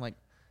use, Nick? I'm like,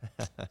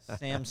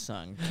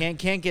 Samsung.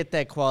 Can't get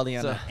that quality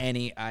on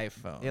any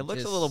iPhone. It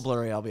looks a little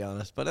blurry, I'll be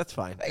honest, but that's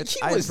fine.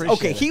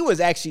 He was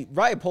actually,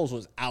 Ryan Poles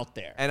was out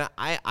there. And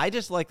I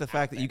just like the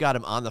fact that you got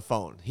him on the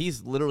phone.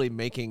 He's literally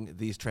making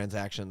these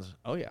transactions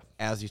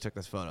as you took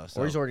this photo.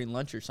 So. Or he's ordering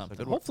lunch or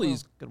something. Hopefully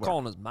he's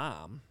calling his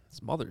mom.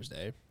 It's Mother's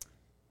Day.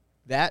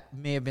 That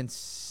may have been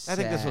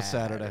Saturday. I think this was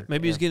Saturday.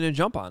 Maybe he's getting a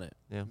jump on it.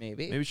 Yeah.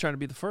 Maybe he's trying to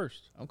be the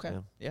first. Okay.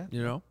 Yeah.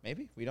 You know?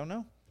 Maybe. We don't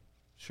know.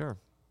 Sure.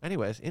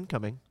 Anyways,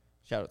 incoming.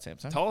 Shout out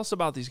Samsung. Tell us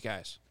about these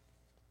guys.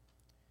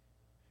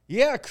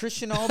 Yeah,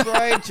 Christian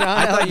Albright,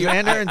 John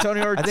Alexander,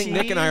 Antonio Ortiz. I think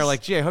Nick and I are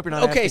like, gee, I hope you're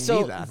not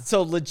asking me that.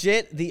 So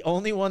legit, the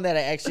only one that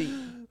I actually,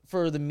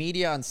 for the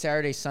media on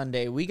Saturday,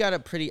 Sunday, we got a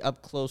pretty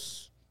up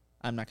close,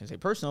 I'm not going to say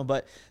personal,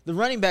 but the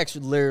running backs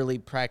would literally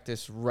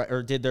practice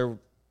or did their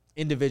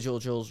individual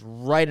drills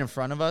right in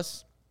front of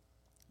us.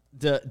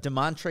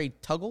 DeMontre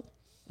Tuggle.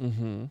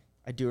 Mm-hmm.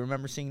 I do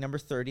remember seeing number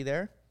 30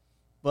 there.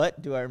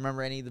 But do I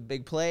remember any of the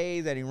big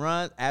plays that he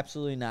runs?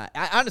 Absolutely not.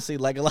 I honestly,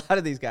 like a lot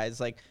of these guys,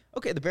 like,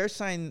 okay, the Bears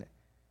signed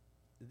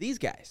these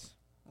guys.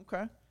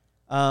 Okay.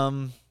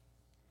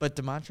 But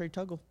Demontre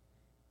Tuggle,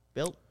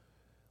 built.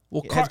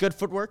 Well, He has good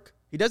footwork.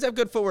 He does have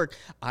good footwork.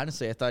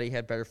 Honestly, I thought he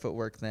had better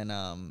footwork than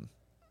I'm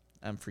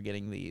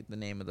forgetting the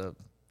name of the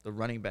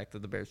running back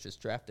that the Bears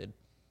just drafted.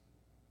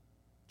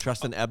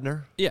 Tristan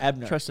Ebner? Yeah,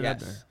 Ebner. Tristan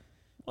Yes. Ebner.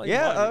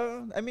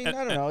 Well, I mean, I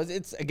don't know.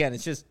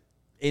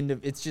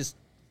 It's just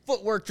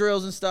footwork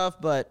drills and stuff,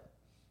 but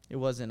it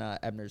wasn't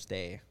Ebner's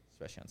day,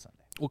 especially on Sunday.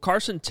 Well,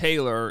 Carson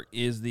Taylor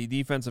is the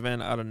defensive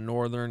end out of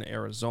Northern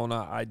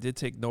Arizona. I did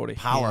take note of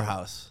him.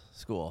 Powerhouse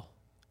school.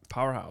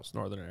 Powerhouse,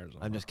 Northern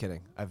Arizona. I'm just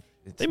kidding.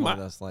 They one might- of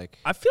those like.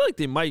 I feel like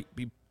they might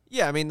be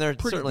Yeah, I mean they're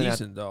pretty certainly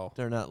decent, though.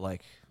 They're not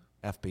like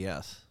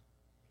FBS.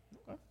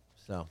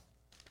 So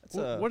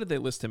What did they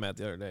list him at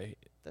the other day?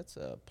 That's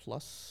a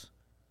plus.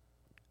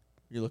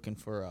 You're looking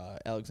for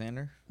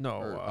Alexander? No,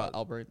 Or,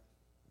 Albright?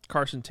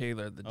 Carson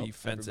Taylor, the Oh,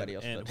 defensive everybody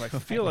else end, but- who I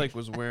feel like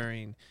was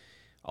wearing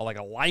like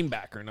a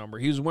linebacker number.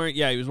 He was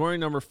wearing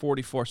number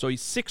 44. So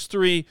he's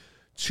 6'3",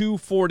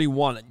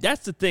 241.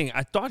 That's the thing.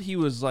 I thought he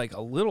was like a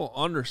little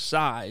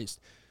undersized,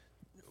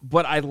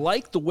 but I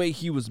liked the way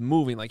he was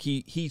moving. Like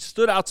he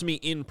stood out to me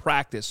in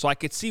practice, so I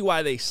could see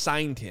why they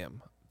signed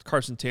him,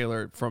 Carson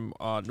Taylor from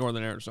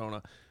Northern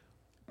Arizona.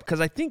 Because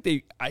I think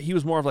he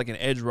was more of like an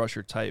edge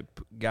rusher type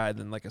guy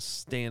than like a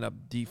stand-up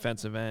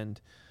defensive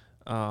end.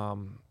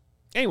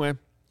 Anyway.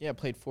 Yeah,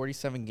 played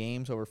 47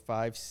 games over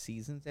 5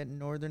 seasons at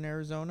Northern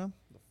Arizona,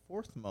 the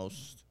 4th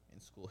most in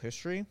school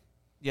history.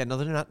 yeah, no,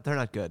 they're not. They're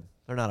not good.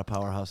 They're not a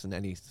powerhouse in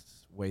any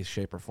way,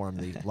 shape, or form.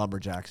 The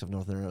Lumberjacks of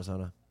Northern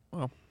Arizona.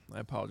 Well, I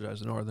apologize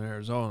to Northern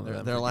Arizona. Their,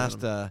 then their for last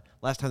giving them-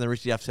 last time they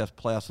reached the FCS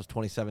playoffs was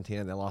 2017,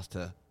 and they lost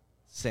to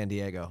San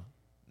Diego,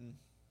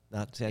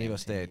 not San Diego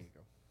State.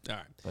 All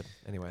right. But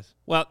anyways,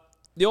 Well,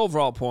 the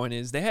overall point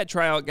is they had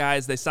tryout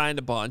guys. They signed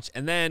a bunch.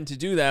 And then to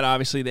do that,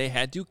 obviously, they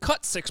had to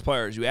cut 6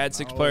 players. You add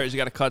 6 players, you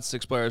got to cut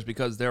 6 players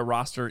because their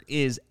roster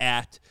is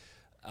at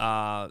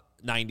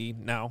 90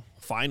 now,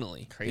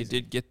 finally. Crazy. They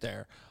did get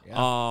there.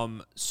 Yeah.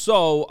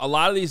 So a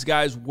lot of these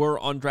guys were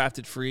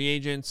undrafted free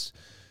agents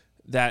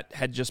that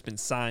had just been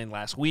signed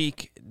last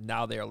week.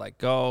 Now they are let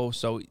go.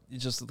 So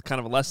it's just kind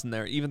of a lesson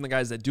there. Even the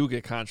guys that do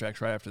get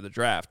contracts right after the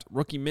draft,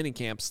 rookie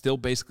minicamp still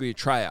basically a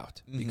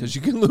tryout because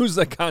you can lose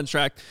that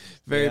contract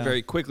very,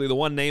 very quickly. The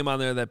one name on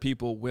there that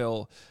people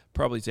will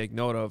probably take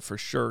note of for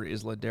sure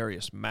is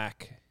Ladarius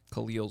Mack,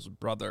 Khalil's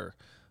brother,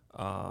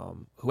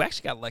 who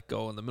actually got let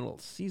go in the middle of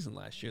the season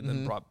last year,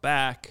 then brought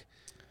back.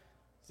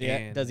 Yeah,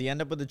 And does he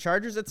end up with the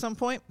Chargers at some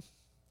point?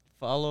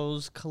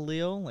 Follows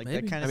Khalil, like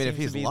Maybe. that kind I of. mean, if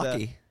he's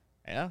lucky,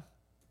 yeah,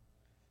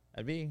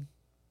 that'd be.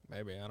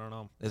 Maybe, I don't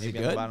know. is he Maybe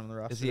on the good? bottom of the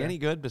roster Is he there. any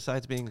good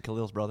besides being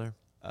Khalil's brother?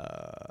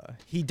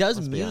 He does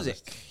Let's be music.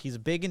 honest. He's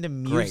big into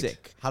Great.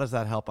 music. How does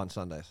that help on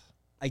Sundays?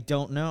 I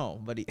don't know,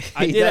 but he.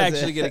 I he did does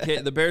actually it.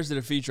 get the Bears did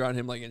a feature on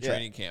him like in Yeah.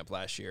 training camp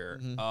last year.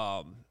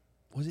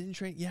 Was it in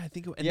training? Yeah, I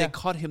think. And Yeah. they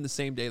caught him the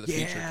same day the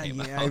feature came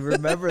Yeah, out. I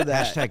remember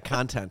that. Hashtag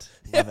content.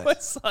 It Love it.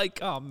 was like,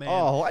 oh man.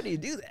 Oh, why do you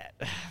do that?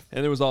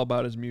 And it was all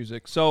about his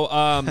music. So, They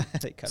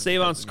cut him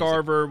Savon because of music.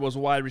 Scarver was a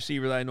wide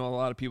receiver that I know a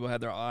lot of people had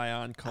their eye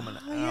on coming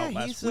Oh, out yeah,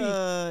 last he's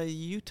week.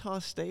 Utah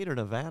State or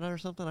Nevada or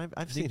something.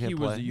 I've seen think him he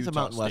was play. the He's a Utah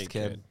Mountain West State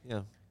kid. kid.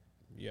 Yeah.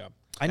 Yeah,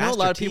 I know a Master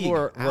lot of people Teague.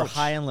 were Ouch.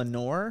 high on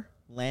Lenore,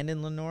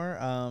 Landon Lenore.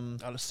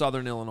 out of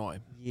Southern Illinois.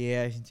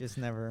 Yeah, he just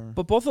never.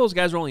 But both of those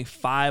guys are only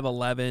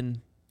 5'11".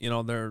 You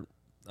know, they're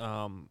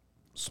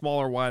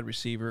smaller wide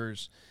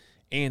receivers,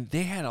 and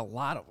they had a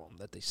lot of them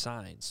that they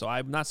signed. So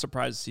I'm not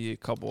surprised to see a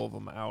couple of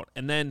them out.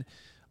 And then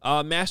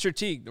Master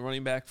Teague, the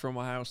running back from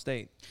Ohio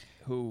State,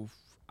 who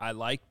I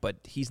like, but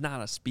he's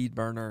not a speed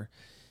burner.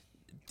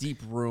 Deep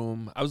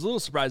room. I was a little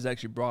surprised they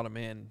actually brought him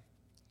in.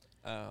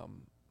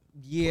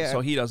 Yeah.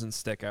 So he doesn't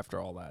stick after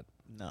all that.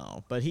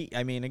 No, but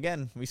I mean,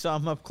 again, we saw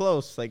him up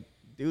close. Like,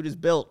 dude is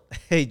built.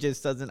 He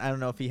just doesn't. I don't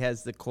know if he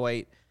has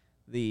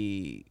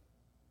the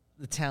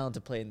talent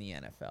to play in the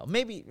NFL.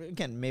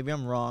 Maybe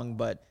I'm wrong,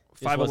 but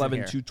just 5'11", wasn't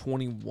here.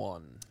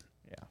 221.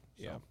 Yeah.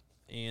 Yeah.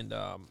 And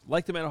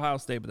liked him at Ohio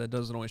State, but that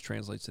doesn't always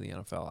translate to the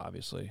NFL,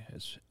 obviously,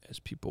 as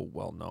people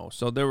well know.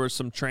 So there were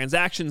some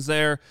transactions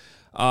there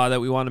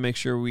that we want to make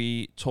sure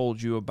we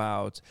told you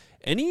about.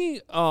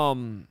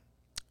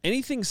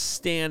 Anything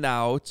stand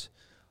out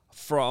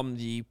from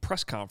the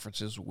press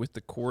conferences with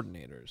the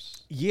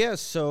coordinators? Yeah,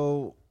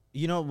 so,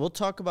 we'll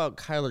talk about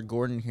Kyler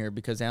Gordon here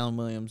because Alan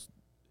Williams,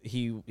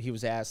 he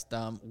was asked,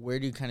 where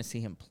do you kind of see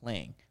him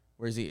playing?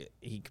 Where is he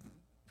can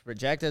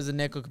project as a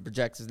nickel, can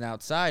project as an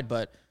outside,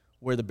 but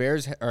where the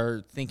Bears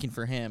are thinking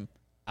for him,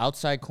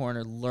 outside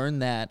corner, learn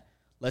that.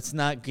 Let's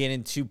not get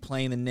into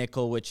playing the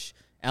nickel, which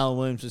Alan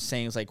Williams was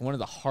saying is like one of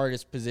the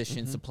hardest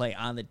positions to play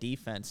on the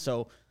defense.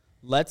 So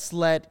let's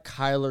let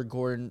Kyler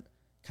Gordon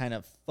kind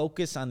of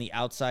focus on the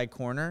outside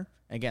corner.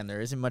 Again,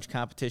 there isn't much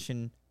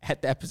competition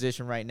at that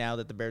position right now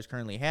that the Bears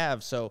currently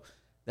have. So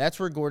that's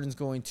where Gordon's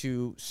going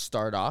to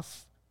start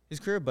off his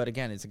career. But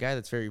again, it's a guy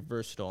that's very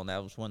versatile, and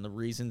that was one of the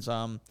reasons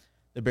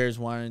the Bears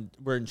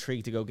were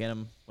intrigued to go get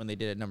him when they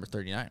did at number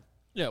 39.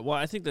 Yeah, well,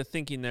 I think the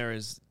thinking there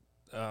is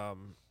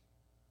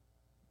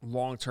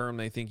long term,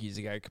 they think he's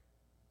a guy who could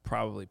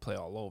probably play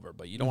all over,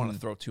 but you don't want to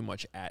throw too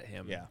much at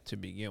him to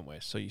begin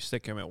with. So you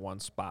stick him at one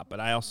spot.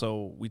 But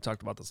we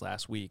talked about this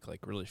last week,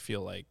 like really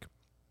feel like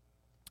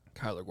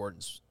Kyler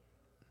Gordon's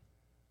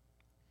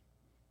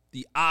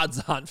the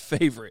odds-on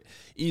favorite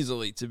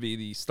easily to be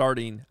the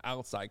starting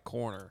outside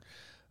corner,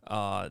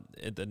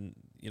 and then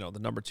the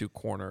number 2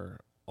 corner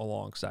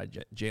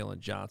alongside Jalen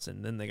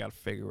Johnson. Then they got to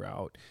figure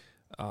out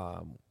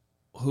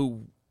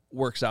who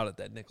works out at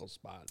that nickel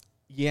spot.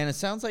 Yeah, and it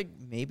sounds like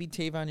maybe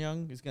Tavon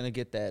Young is going to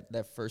get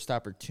that first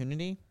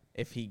opportunity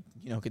if he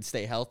could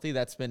stay healthy.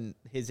 That's been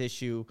his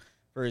issue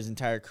for his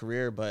entire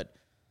career, but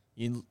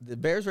the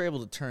Bears were able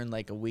to turn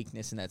like a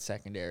weakness in that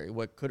secondary,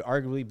 what could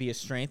arguably be a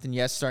strength. And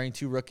yes, starting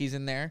 2 rookies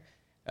in there,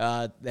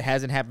 that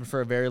hasn't happened for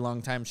a very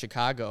long time in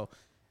Chicago.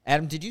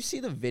 Adam, did you see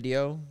the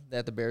video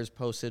that the Bears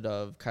posted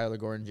of Kyler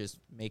Gordon just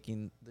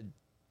making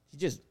he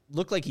just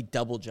looked like he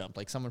double jumped,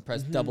 like someone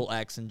pressed double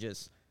X and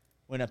just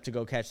went up to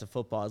go catch the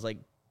football. I was like,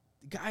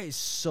 the guy is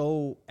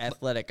so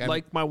athletic.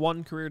 Like my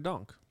one career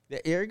dunk.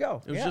 There you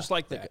go. It was just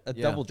like that. A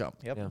double jump.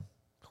 Yep. Yeah.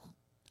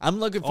 I'm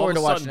looking forward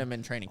to watching him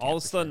in training camp. All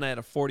of a sudden, I had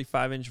a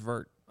 45-inch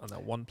vert on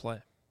that one play.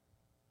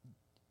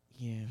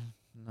 Yeah.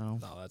 No.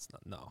 No, that's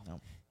not. No.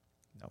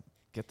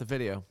 Get the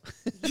video.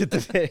 Get the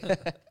video.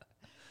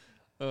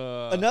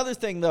 Another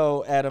thing,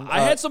 though, Adam. I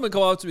had someone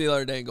come up to me the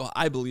other day and go,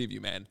 I believe you,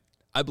 man.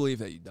 I believe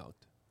that you dunked.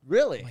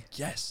 Really? I'm like,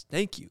 yes.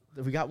 Thank you.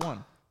 We got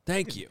one.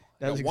 Thank you.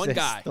 That was one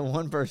guy. The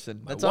one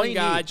person. That's all you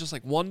need. One guy, just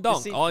like one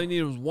dunk. All you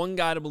need was one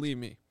guy to believe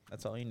me.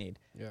 That's all you need.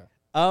 Yeah.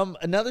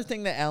 Another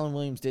thing that Alan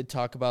Williams did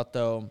talk about,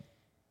 though,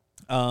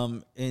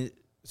 is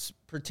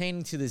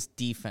pertaining to this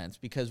defense,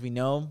 because we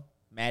know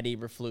Matt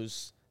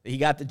Eberflus, he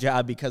got the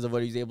job because of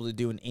what he was able to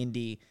do in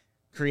Indy,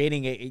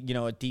 creating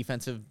a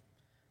defensive,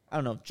 I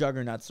don't know if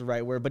juggernaut's the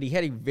right word, but he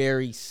had a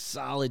very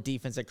solid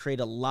defense that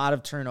created a lot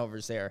of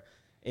turnovers there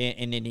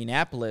in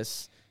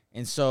Indianapolis.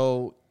 And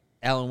so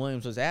Alan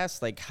Williams was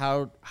asked, like,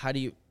 how do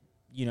you,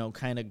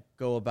 kind of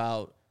go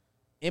about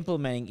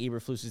implementing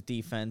Eberflus's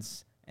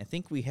defense? I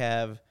think we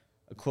have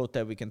a quote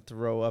that we can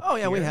throw up. Oh,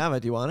 yeah, here. we have it.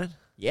 Do you want it?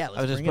 Yeah,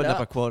 I was just putting up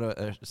a quote.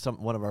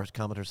 One of our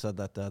commenters said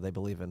that they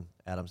believe in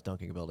Adam's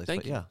dunking abilities.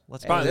 Thank you. Yeah,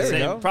 let's probably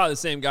the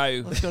same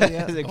guy who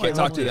I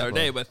talked to the other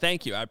day. But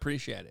thank you, I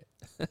appreciate it.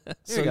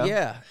 So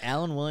yeah,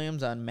 Alan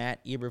Williams on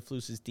Matt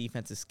Eberflus's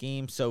defensive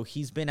scheme. So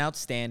he's been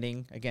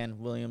outstanding. Again,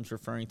 Williams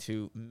referring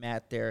to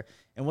Matt there,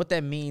 and what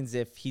that means,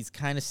 if he's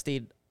kind of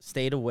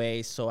stayed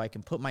away, so I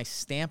can put my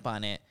stamp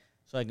on it,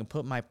 so I can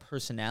put my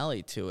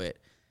personality to it.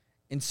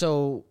 And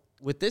so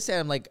with this,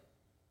 Adam,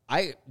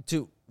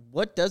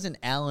 what does an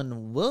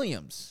Alan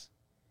Williams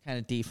kind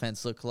of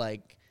defense look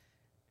like?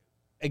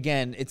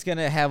 Again, it's going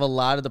to have a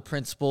lot of the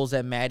principles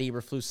that Matt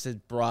Eberflus has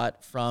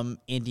brought from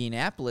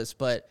Indianapolis,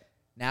 but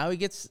now he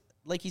gets,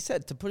 like he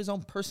said, to put his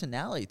own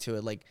personality to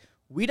it. Like,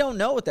 we don't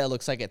know what that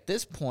looks like at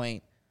this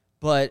point,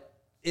 but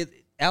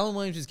Alan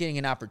Williams is getting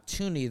an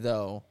opportunity,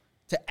 though,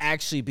 to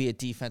actually be a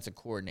defensive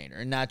coordinator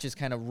and not just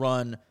kind of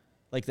run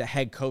like the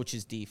head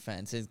coach's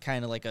defense. It's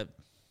kind of like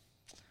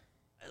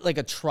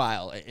a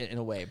trial in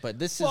a way, but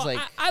this is like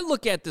I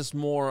look at this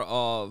more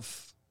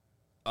of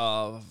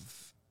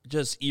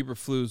just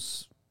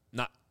Eberflus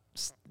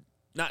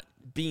not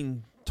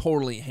being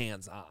totally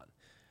hands on.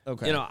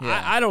 Okay,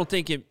 I don't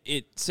think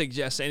it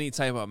suggests any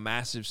type of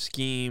massive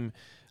scheme.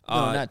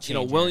 Not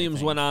Williams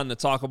anything. went on to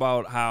talk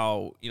about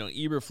how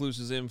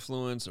Eberflus's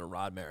influence, or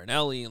Rod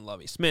Marinelli and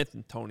Lovie Smith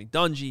and Tony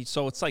Dungy.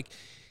 So it's like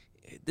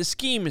the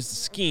scheme is the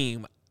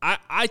scheme.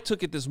 I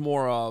took it as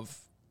more of,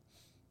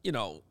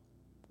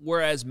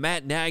 whereas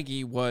Matt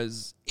Nagy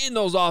was in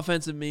those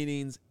offensive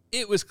meetings,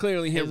 it was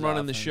clearly him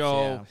running the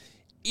show. Yeah.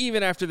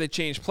 Even after they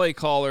changed play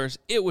callers,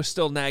 it was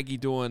still Nagy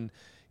doing,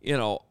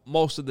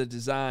 most of the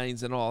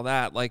designs and all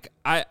that. Like,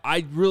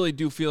 I really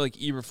do feel like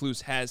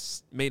Eberflus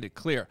has made it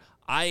clear.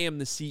 I am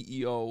the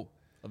CEO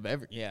of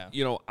every. Yeah.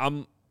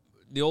 I'm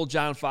the old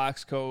John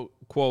Fox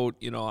quote.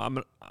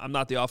 I'm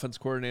not the offense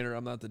coordinator.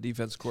 I'm not the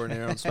defense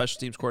coordinator. I'm the special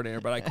teams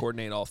coordinator, but I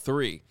coordinate all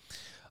three.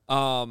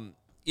 That's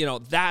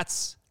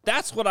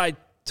what I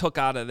took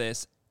out of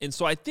this. And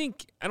so I don't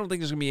think there's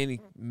going to be any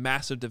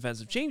massive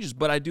defensive changes,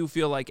 but I do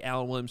feel like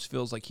Alan Williams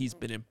feels like he's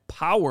been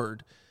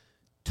empowered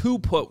to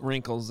put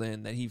wrinkles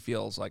in that he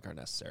feels like are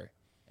necessary.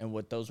 And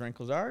what those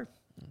wrinkles are,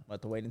 we'll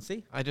have to wait and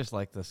see. I just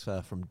like this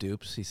from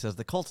Dupes. He says,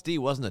 the Colts D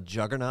wasn't a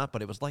juggernaut,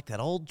 but it was like that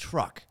old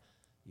truck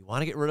you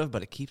want to get rid of,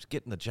 but it keeps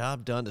getting the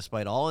job done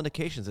despite all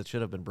indications it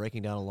should have been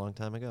breaking down a long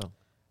time ago.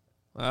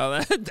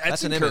 Well,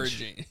 that's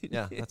encouraging.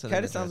 Yeah, that's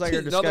kind of sounds like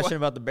our discussion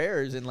about the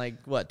Bears in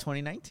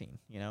 2019.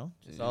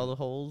 Just all the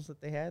holes that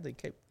they had. They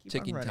keep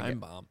ticking on time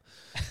bomb.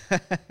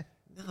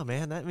 No,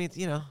 man, that means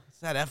it's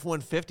that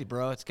F-150,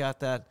 bro. It's got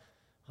that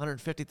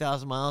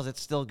 150,000 miles.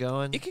 It's still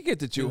going. It could get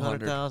to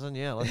 200,000.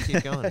 Yeah, let's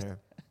keep going here.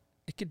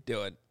 It could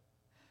do it.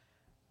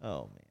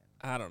 Oh man,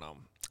 I don't know.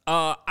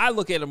 I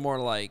look at it more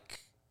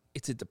like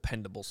it's a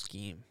dependable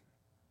scheme.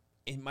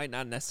 It might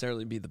not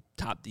necessarily be the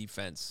top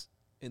defense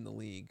in the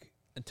league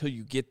until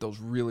you get those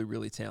really,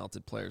 really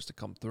talented players to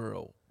come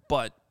through.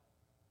 But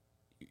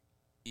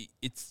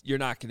you're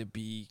not going to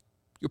be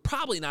you're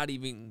probably not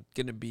even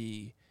going to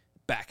be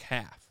back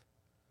half.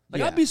 Like,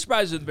 Yeah. I'd be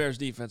surprised if the Bears'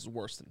 defense is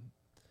worse than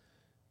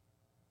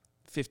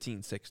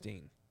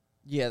 15-16.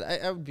 Yeah,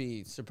 I would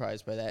be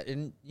surprised by that.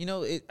 And,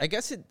 I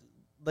guess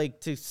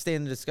to stay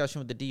in the discussion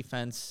with the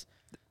defense,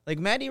 like,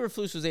 Matt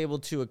Eberflus was able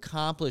to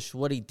accomplish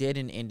what he did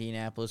in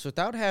Indianapolis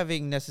without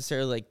having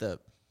necessarily,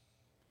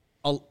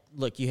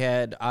 look, you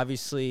had,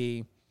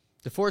 obviously,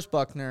 DeForest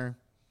Buckner,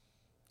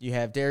 you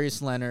have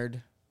Darius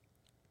Leonard.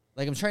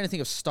 Like, I'm trying to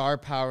think of star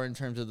power in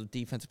terms of the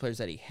defensive players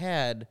that he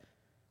had.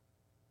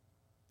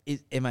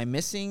 Am I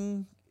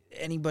missing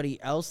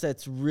anybody else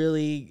that's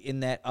really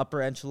in that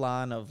upper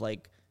echelon of,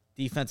 like,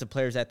 defensive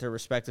players at their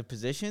respective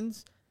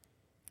positions?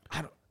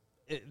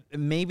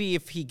 Maybe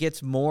if he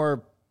gets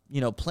more,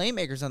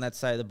 playmakers on that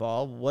side of the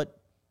ball,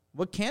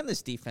 what can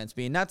this defense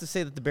be? And not to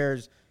say that the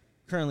Bears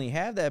currently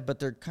have that, but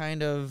they're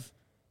kind of,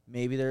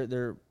 maybe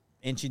they're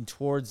inching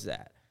towards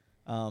that.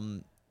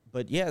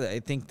 But yeah, I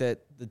think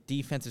that the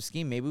defensive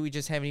scheme, maybe we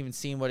just haven't even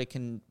seen what it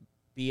can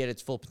be at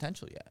its full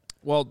potential yet.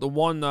 Well, the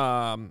one,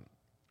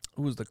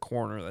 who was the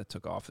corner that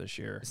took off this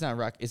year? It's not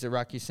Rock. Is it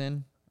Rocky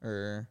Sin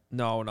or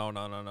No.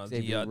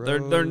 Xavier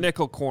Their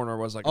nickel corner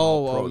was like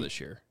all pro this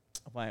year.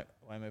 Why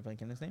am I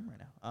blanking his name right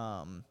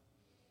now?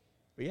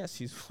 But yes,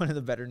 he's one of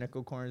the better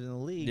nickel corners in the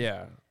league.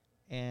 Yeah.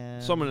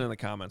 And Someone in the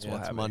comments will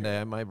it's have Monday. it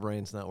here. My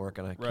brain's not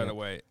working. I Right can't.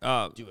 away.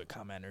 do it,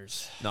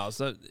 commenters. No,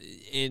 so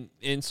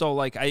so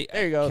like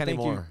There you go. Kenny Thank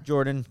Moore. you,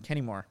 Jordan.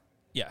 Kenny Moore.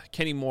 yeah,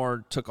 Kenny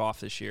Moore took off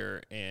this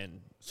year,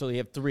 and So you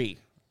have three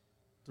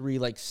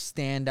like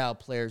standout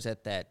players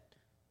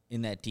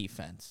in that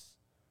defense,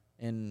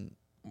 and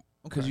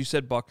because you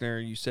said Buckner,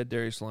 you said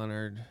Darius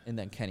Leonard, and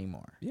then Kenny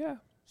Moore. yeah.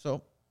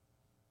 So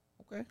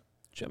okay,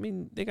 I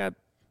mean, they got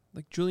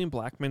like Julian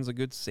Blackmon's a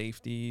good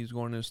safety. He's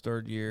going to his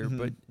third year,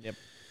 but yep.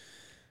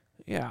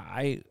 yeah,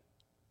 I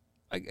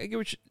get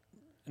what you.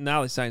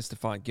 Now they signed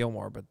Stephon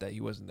Gilmore, but that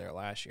he wasn't there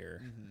last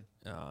year.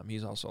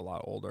 He's also a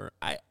lot older.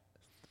 I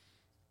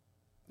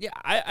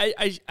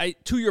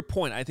to your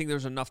point, I think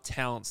there's enough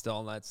talent still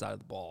on that side of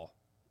the ball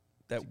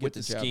that with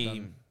the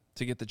scheme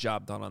to get the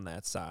job done on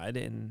that side,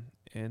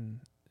 and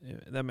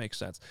that makes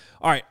sense.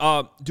 All right,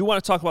 do you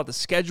want to talk about the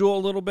schedule a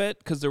little bit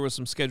because there was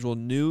some schedule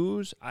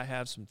news? I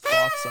have some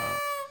thoughts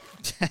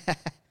on.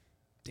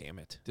 Damn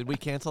it! Did we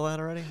cancel that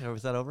already, or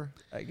was that over?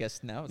 I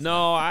guess now.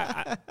 No,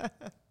 I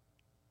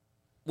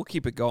we'll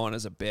keep it going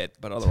as a bit,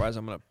 but otherwise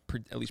I'm gonna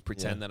at least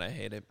pretend that I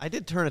hate it. I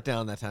did turn it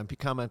down that time.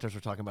 Commenters were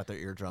talking about their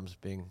eardrums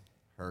being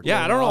heard.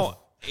 Yeah, I don't know.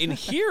 In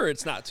here,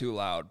 it's not too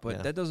loud, but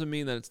Yeah. that doesn't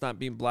mean that it's not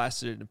being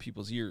blasted into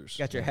people's ears.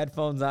 Got your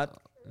headphones on.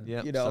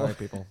 Yeah, take sorry,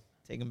 people.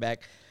 them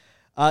back.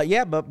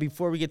 But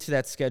before we get to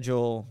that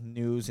schedule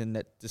news and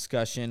that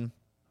discussion,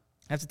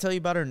 I have to tell you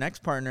about our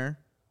next partner,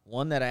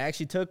 one that I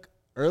actually took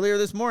earlier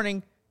this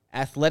morning,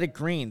 Athletic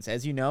Greens.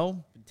 As you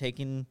know, I've been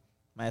taking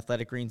my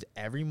Athletic Greens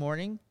every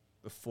morning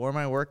before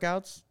my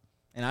workouts,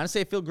 and honestly,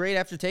 I feel great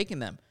after taking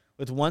them.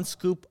 With one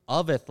scoop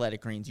of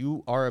Athletic Greens,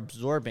 you are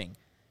absorbing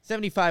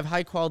 75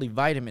 high-quality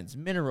vitamins,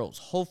 minerals,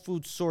 whole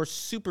food source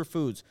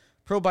superfoods,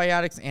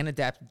 probiotics, and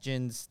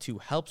adaptogens to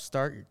help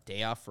start your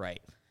day off right.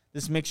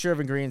 This mixture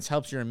of ingredients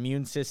helps your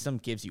immune system,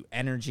 gives you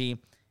energy,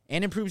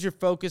 and improves your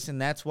focus,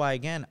 and that's why,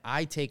 again,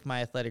 I take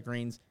my Athletic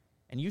Greens,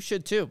 and you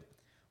should too.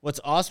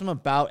 What's awesome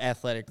about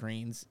Athletic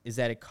Greens is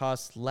that it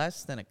costs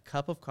less than a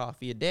cup of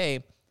coffee a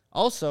day.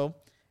 Also,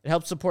 it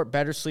helps support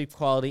better sleep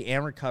quality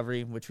and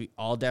recovery, which we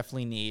all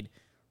definitely need.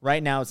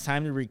 Right now, it's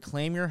time to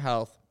reclaim your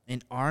health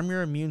and arm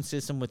your immune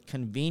system with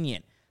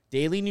convenient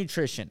daily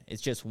nutrition.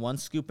 It's just one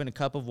scoop in a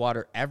cup of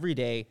water every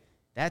day.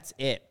 That's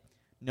it.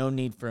 No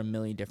need for a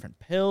million different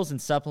pills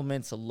and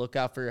supplements, so look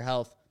out for your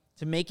health.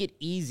 To make it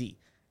easy,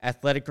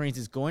 Athletic Greens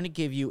is going to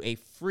give you a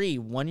free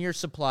 1-year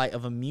supply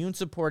of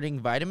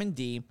immune-supporting vitamin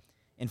D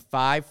and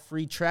 5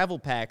 free travel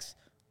packs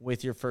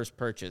with your first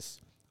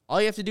purchase. All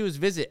you have to do is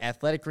visit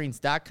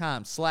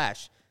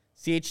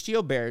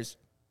athleticgreens.com/CHGOBears.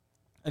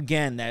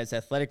 Again, that is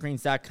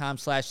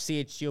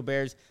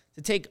athleticgreens.com/CHGOBears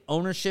to take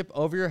ownership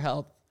over your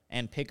health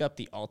and pick up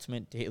the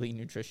ultimate daily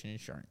nutrition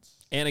insurance.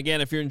 And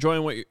again, if you're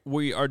enjoying what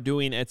we are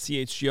doing at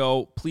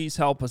CHGO, please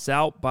help us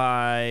out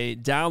by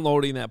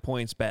downloading that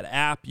PointsBet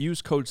app.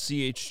 Use code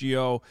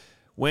CHGO.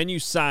 When you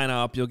sign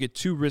up, you'll get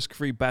 2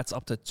 risk-free bets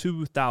up to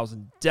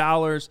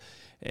 $2,000.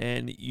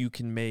 And you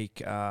can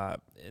make, and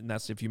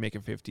that's if you make a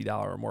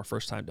 $50 or more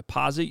first-time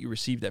deposit. You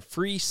receive that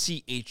free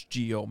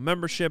CHGO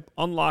membership,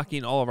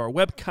 unlocking all of our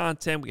web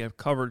content. We have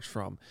coverage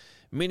from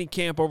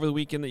minicamp over the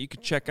weekend that you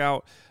can check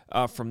out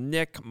from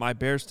Nick, my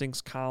Bears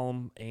Things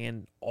column,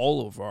 and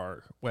all of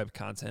our web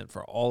content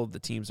for all of the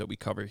teams that we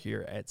cover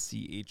here at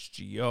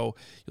CHGO.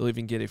 You'll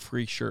even get a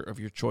free shirt of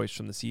your choice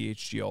from the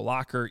CHGO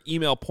locker.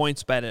 Email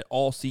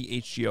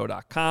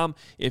pointsbet@allchgo.com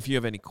if you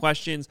have any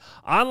questions.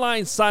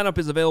 Online sign-up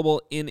is available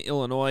in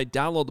Illinois.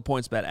 Download the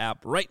PointsBet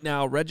app right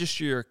now.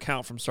 Register your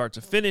account from start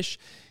to finish.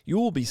 You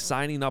will be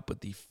signing up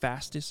with the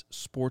fastest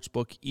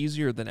sportsbook,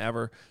 easier than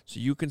ever, so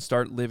you can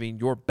start living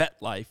your bet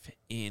life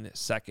in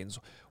seconds.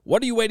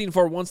 What are you waiting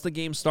for? Once the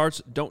game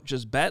starts, don't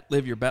just bet.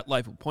 Live your bet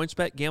life with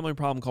PointsBet. Gambling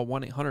problem, call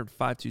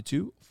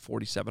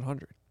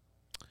 1-800-522-4700.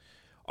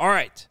 All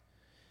right.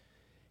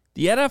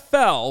 The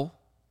NFL,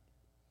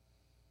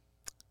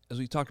 as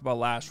we talked about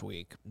last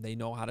week, they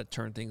know how to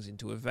turn things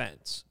into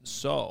events.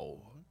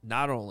 So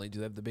not only do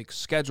they have the big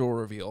schedule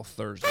reveal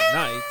Thursday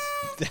night,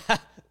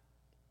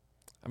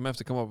 I'm going to have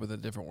to come up with a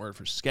different word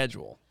for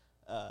schedule.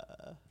 I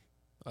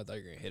thought you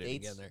were going to hit it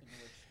again there.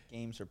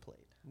 Games are played.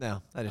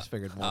 No, I just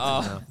figured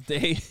one.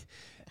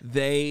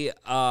 They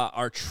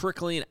are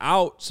trickling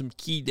out some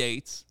key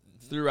dates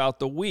throughout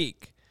the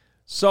week.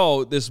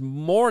 So this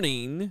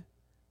morning,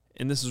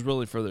 and this is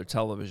really for their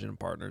television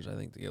partners, I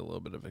think, to get a little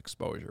bit of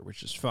exposure,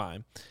 which is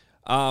fine.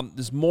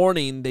 This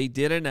morning, they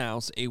did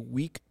announce a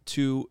Week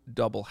 2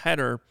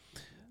 doubleheader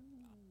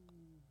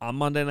on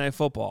Monday Night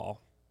Football.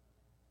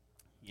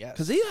 Yes.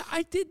 Because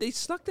they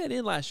snuck that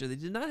in last year. They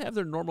did not have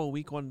their normal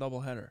Week 1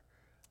 doubleheader.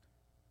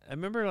 I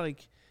remember,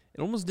 like, it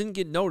almost didn't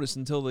get noticed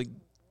until, I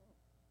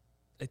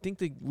think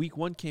the Week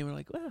 1 came and,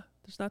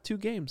 there's not 2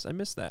 games. I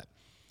missed that.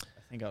 I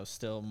think I was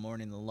still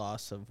mourning the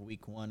loss of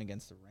Week 1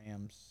 against the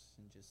Rams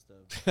and just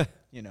the,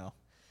 the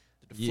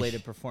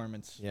deflated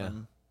performance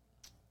from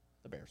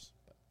the Bears.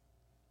 But,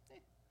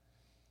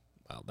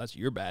 Well, that's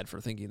your bad for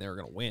thinking they were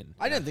going to win.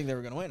 I didn't think they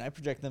were going to win. I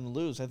project them to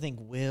lose. I think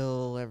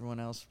everyone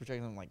else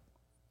projected them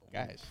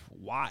guys.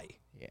 Why?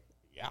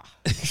 Yeah.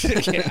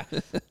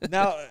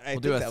 Now We'll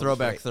do a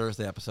Throwback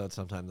Thursday episode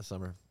sometime this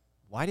summer.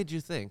 Why did you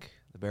think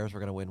the Bears were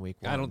going to win Week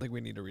 1? I don't think we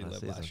need to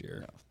relive last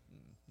year.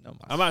 No,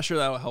 I'm not sure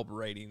that will help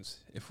ratings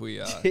if we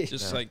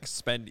just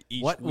spend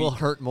each What week. will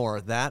hurt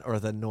more, that or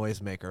the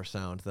noisemaker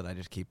sound that I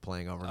just keep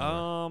playing over and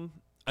over?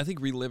 I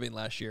think reliving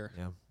last year.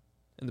 Yeah.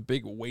 And the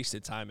big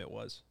wasted time it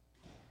was.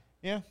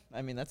 Yeah,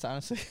 I mean, that's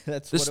honestly,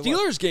 that's the what it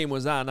Steelers was. game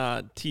was on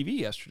TV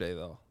yesterday,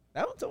 though.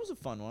 That was a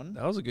fun one.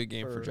 That was a good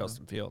game for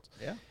Justin Fields.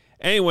 Yeah.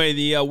 Anyway,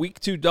 the Week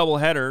 2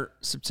 doubleheader,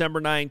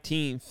 September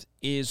 19th,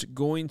 is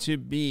going to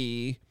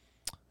be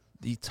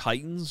the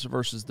Titans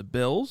versus the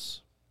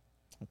Bills.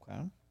 Okay.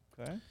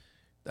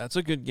 That's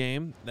a good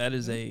game. That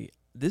is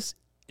it's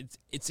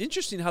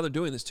interesting how they're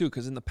doing this, too,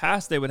 because in the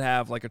past they would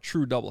have, a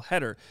true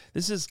doubleheader.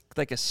 This is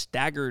like a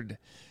staggered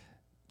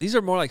 – these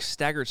are more like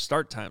staggered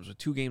start times with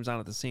 2 games on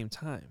at the same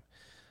time.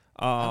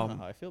 I don't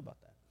know how I feel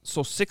about that.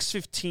 So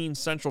 6:15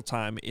 Central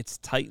Time, it's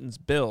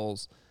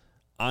Titans-Bills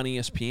on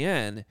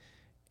ESPN.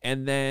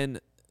 And then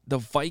the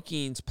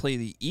Vikings play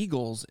the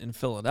Eagles in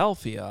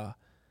Philadelphia,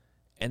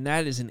 and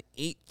that is an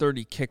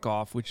 8:30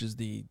 kickoff, which is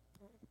the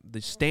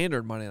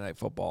standard Monday Night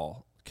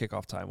Football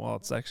kickoff time. Well,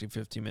 it's actually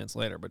 15 minutes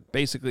later, but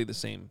basically the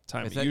same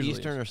time. Is that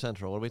Eastern or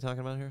Central? What are we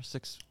talking about here?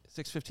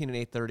 6:15 and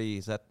 8:30.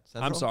 Is that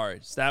Central? I'm sorry.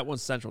 That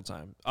one's Central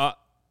Time.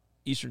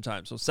 Eastern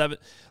Time. So 7.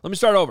 Let me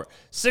start over.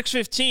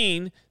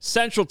 6:15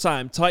 Central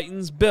Time,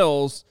 Titans,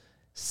 Bills.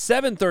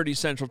 7:30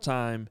 Central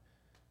Time,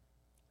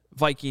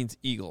 Vikings,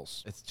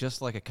 Eagles. It's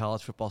just like a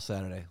college football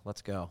Saturday.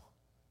 Let's go.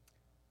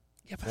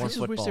 Yeah, but I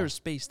just wish they were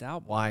spaced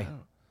out more. Why?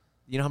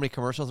 You know how many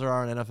commercials there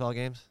are in NFL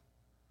games?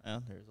 Yeah,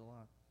 there's a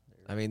lot.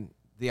 I mean,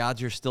 the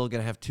odds you're still going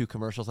to have 2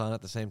 commercials on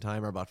at the same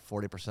time are about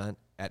 40%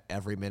 at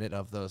every minute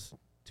of those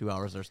 2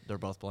 hours they're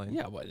both playing.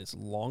 Yeah, but it's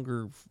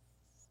longer.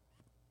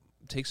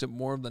 Takes up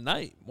more of the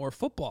night, more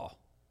football.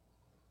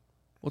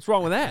 What's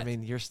wrong with that? I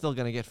mean, you're still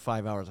going to get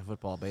 5 hours of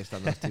football based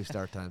on those 2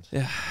 start times.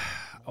 Yeah.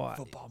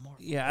 Football more.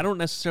 Yeah, I don't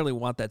necessarily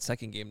want that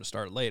second game to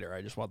start later.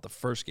 I just want the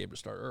first game to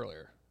start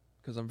earlier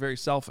because I'm very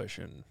selfish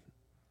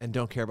and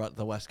don't care about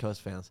the West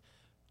Coast fans.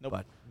 Nope.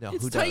 But no,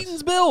 it's who Titans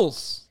does?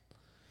 Bills.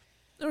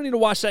 I don't need to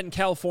watch that in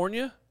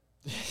California.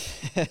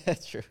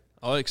 That's true.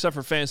 Oh, except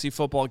for fantasy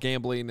football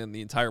gambling and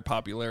the entire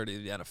popularity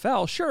of the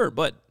NFL, sure,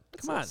 but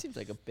come on. It seems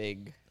like a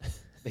big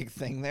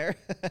thing there.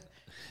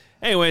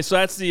 Anyway, so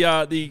that's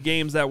the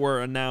games that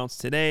were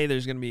announced today.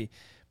 There's going to be,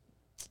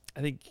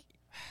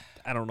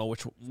 I don't know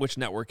which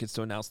network gets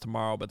to announce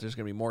tomorrow, but there's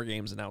going to be more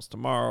games announced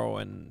tomorrow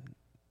and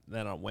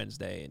then on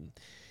Wednesday. And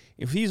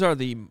if these are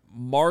the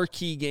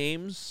marquee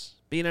games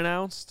being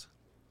announced,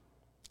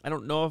 I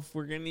don't know if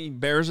we're getting any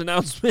Bears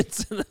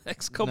announcements in the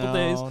next couple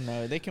days.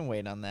 No, they can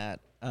wait on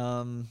that.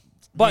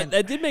 But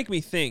that did make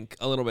me think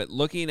a little bit,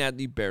 looking at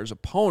the Bears'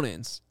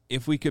 opponents,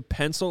 if we could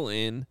pencil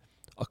in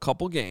a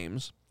couple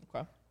games.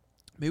 Okay.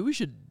 Maybe we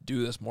should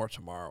do this more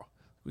tomorrow.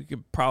 We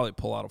could probably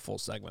pull out a full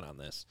segment on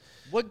this.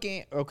 What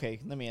game? Okay,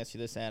 let me ask you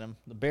this, Adam.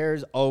 The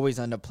Bears always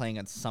end up playing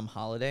on some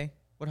holiday.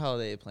 What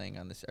holiday are they playing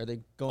on this? Are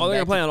they going? Oh,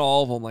 they're back playing on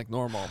all of them like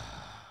normal.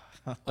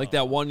 Like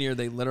that one year,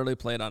 they literally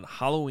played on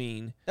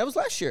Halloween. That was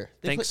last year.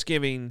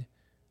 Thanksgiving,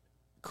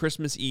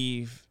 Christmas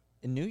Eve,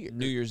 and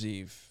New Year's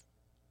Eve,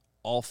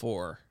 all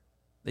 4.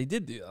 They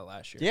did do that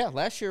last year. Yeah,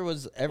 last year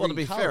was every. Well, to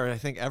be fair, I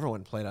think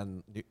everyone played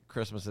on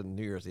Christmas and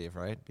New Year's Eve,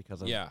 right?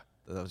 Because that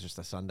was just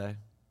a Sunday.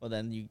 Well,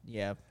 then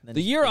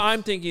the year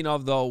I'm thinking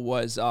of though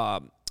was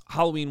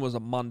Halloween was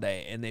a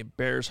Monday, and the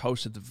Bears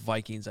hosted the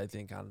Vikings, I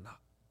think, on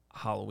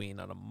Halloween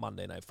on a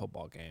Monday Night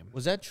Football game.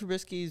 Was that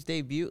Trubisky's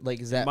debut?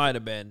 Is that? It might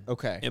have been.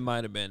 Okay. It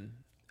might have been.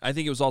 I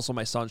think it was also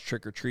my son's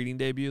trick-or-treating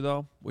debut,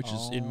 though, which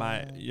is in my,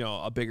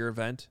 a bigger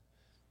event.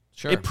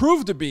 Sure. It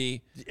proved to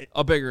be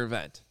a bigger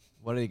event.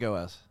 What did he go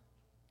as?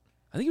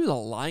 I think he was a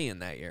Lion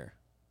that year.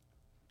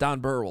 Don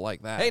Burr will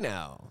like that. Hey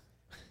now.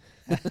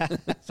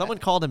 Someone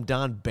called him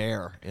Don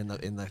Bear in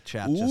the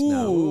chat just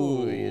now.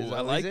 Ooh,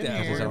 I like that. here. We're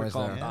He's going to always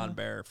call him there. Don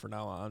Bear from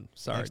now on.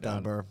 Sorry, Thanks,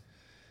 Don Burr.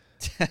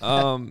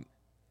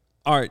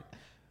 All right.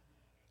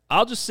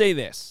 I'll just say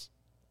this.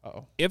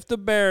 Uh-oh. If the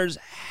Bears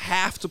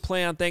have to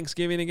play on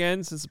Thanksgiving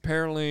again, since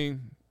apparently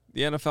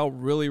the NFL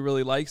really,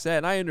 really likes that,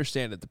 and I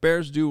understand it, the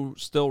Bears do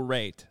still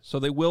rate, so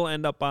they will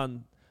end up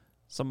on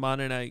some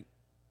Monday night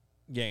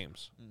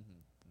games.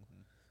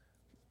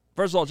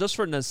 First of all, just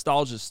for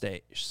nostalgia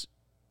sake,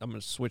 I'm going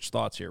to switch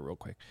thoughts here real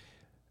quick.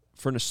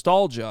 For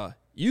nostalgia,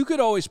 you could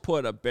always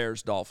put a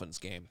Bears-Dolphins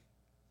game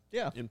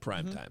in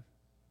prime time.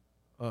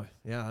 Oh,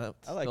 yeah.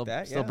 I like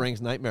that, Still yeah.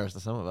 brings nightmares to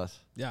some of us.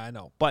 Yeah, I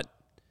know. But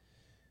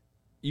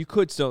you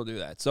could still do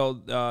that. So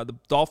the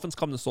Dolphins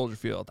come to Soldier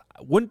Field.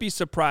 I wouldn't be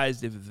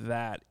surprised if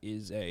that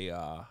is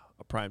a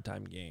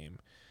primetime game.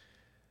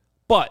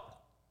 But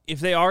if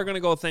they are going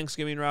to go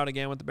Thanksgiving route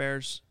again with the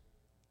Bears,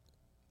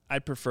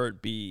 I'd prefer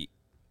it be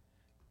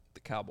the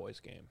Cowboys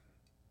game.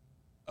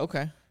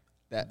 Okay.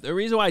 The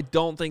reason why I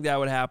don't think that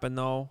would happen,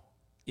 though,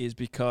 is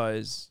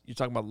because you're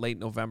talking about late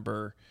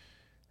November.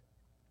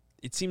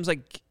 It seems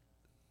like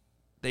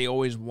they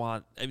always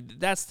want – I mean,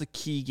 that's the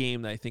key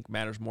game that I think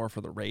matters more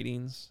for the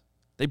ratings.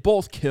 They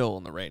both kill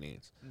in the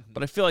ratings,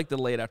 but I feel like the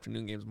late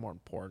afternoon game is more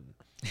important.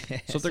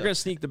 So if they're going to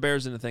sneak the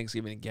Bears into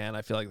Thanksgiving again,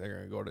 I feel like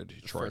they're going to go to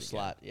Detroit First again.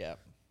 slot, yeah.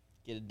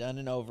 Get it done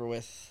and over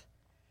with.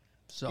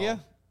 So, Yeah.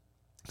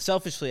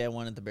 Selfishly, I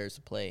wanted the Bears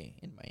to play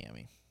in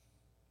Miami.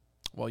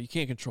 well, you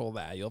can't control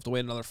that. You'll have to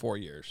wait another 4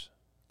 years.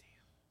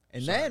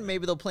 And then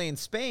maybe they'll play in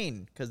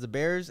Spain because the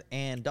Bears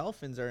and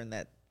Dolphins are in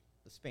the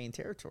Spain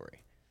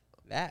territory.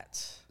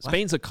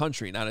 Spain's a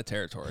country, not a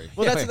territory.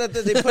 Well, that's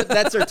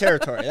their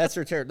territory. That's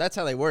their territory. That's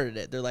how they worded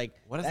it. They're like,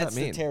 What does that's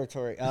that mean? The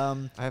territory. I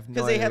have no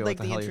because they idea had what like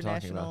the the hell you're talking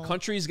international. about.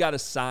 Countries got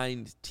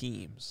assigned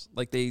teams.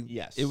 Like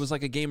it was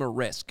like a game of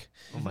Risk.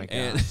 Oh, my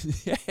God.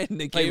 And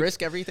they Play gave,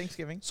 Risk every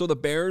Thanksgiving. So the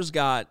Bears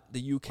got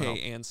the UK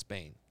and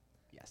Spain.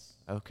 Yes.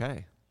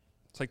 Okay.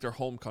 It's like their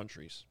home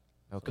countries.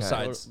 Okay.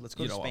 Besides, Let's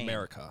go to Spain.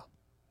 America.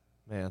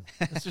 Man,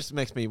 this just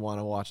makes me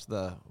want to watch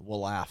the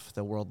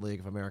World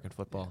League of American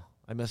Football.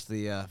 I miss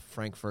the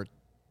Frankfurt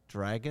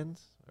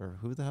Dragons, or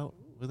who the hell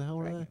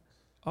were they?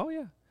 Oh,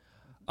 yeah.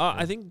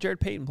 I think Jared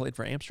Payton played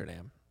for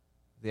Amsterdam.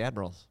 The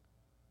Admirals.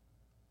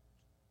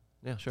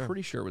 Yeah, sure.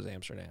 Pretty sure it was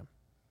Amsterdam.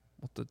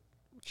 We'll have to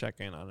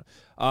check in on it.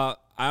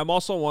 I'm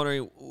also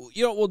wondering,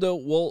 you know what we'll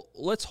do?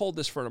 Let's hold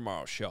this for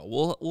tomorrow's show.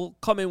 We'll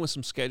come in with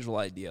some schedule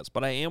ideas,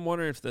 but I am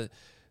wondering if the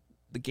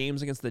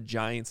games against the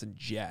Giants and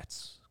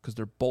Jets, because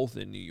they're both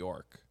in New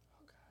York,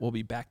 will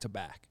be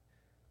back-to-back.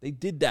 They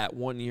did that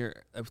one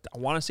year. I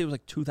want to say it was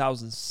like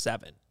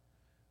 2007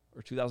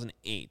 or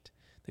 2008.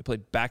 They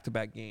played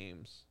back-to-back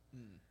games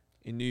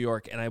in New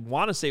York, and I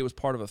want to say it was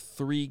part of a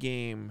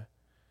 3-game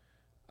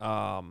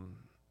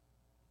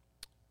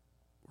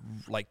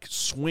like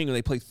swing.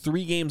 They played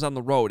 3 games on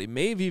the road. It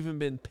may have even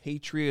been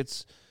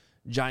Patriots,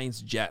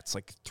 Giants, Jets,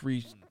 like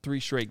three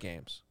straight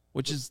games,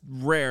 which is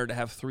rare to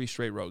have 3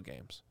 straight road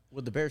games.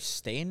 Would the Bears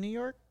stay in New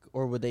York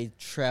or would they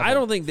travel? I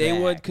don't think they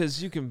would, back?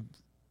 because you can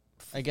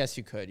I guess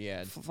you could,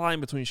 yeah. flying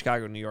between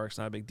Chicago and New York is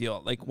not a big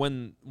deal. Like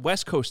when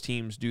West Coast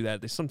teams do that,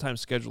 they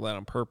sometimes schedule that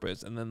on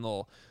purpose, and then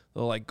they'll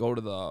like go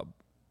to the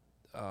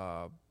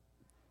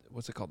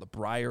what's it called, the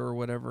Briar or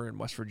whatever in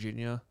West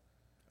Virginia,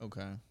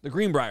 Okay. the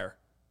Greenbrier,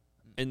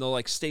 and they'll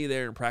like stay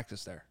there and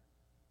practice there.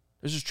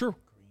 This is true.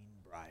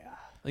 Greenbrier.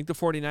 I think the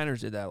 49ers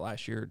did that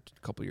last year, a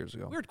couple years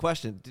ago. Weird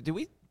question. Did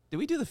we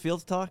do the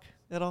Fields talk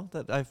at all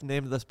that I've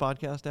named this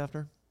podcast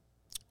after?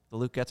 The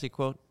Luke Getsy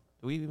quote?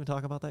 Did we even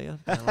talk about that yet?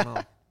 I don't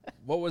know.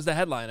 What was the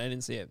headline? I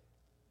didn't see it.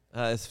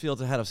 It's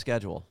Fields ahead of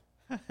schedule.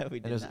 We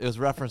And did it was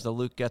referenced to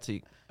Luke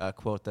Getsy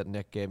quote that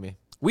Nick gave me.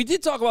 We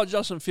did talk about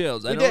Justin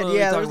Fields. We I don't did, know if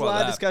yeah. we There talked was a about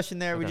lot of that. discussion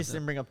there. We Okay. just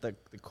didn't bring up the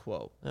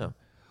quote. Yeah.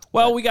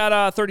 Well, we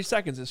got 30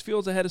 seconds. Is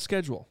Fields ahead of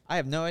schedule? I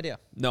have no idea.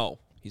 No,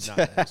 he's not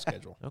ahead of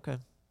schedule. Okay.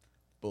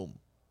 Boom.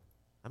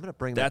 I'm gonna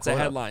bring That's that a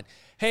quote up. headline.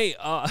 Hey,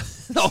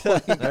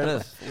 There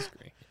it is.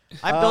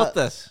 I built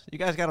this. You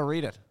guys got to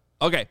read it.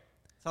 Okay.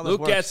 That's how this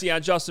Luke works. Getsy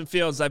on Justin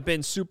Fields. I've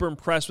been super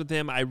impressed with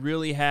him. I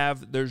really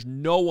have. There's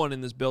no one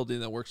in this building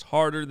that works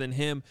harder than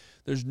him.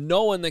 There's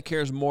no one that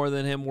cares more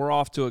than him. We're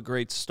off to a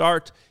great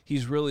start.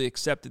 He's really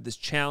accepted this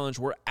challenge.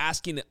 We're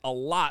asking a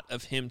lot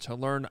of him to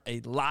learn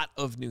a lot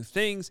of new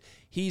things.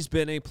 He's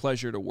been a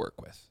pleasure to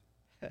work with.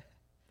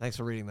 Thanks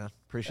for reading that.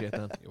 Appreciate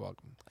that. You're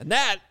welcome. And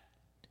that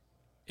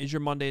is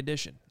your Monday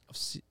edition of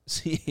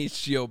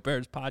CHGO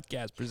Bears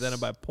podcast presented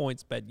by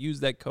PointsBet. Use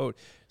that code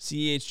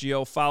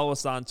CHGO. Follow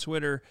us on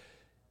Twitter.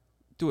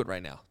 Do it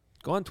right now.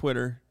 Go on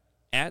Twitter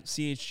at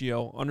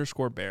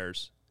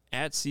CHGO_Bears,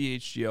 at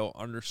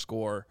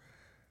CHGO_sports.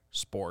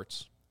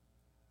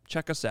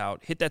 Check us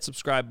out. Hit that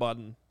subscribe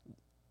button.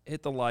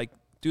 Hit the like.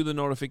 Do the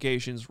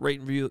notifications. Rate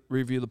and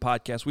review the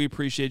podcast. We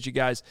appreciate you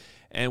guys.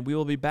 And we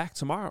will be back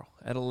tomorrow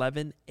at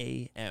 11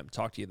 a.m.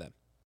 Talk to you then.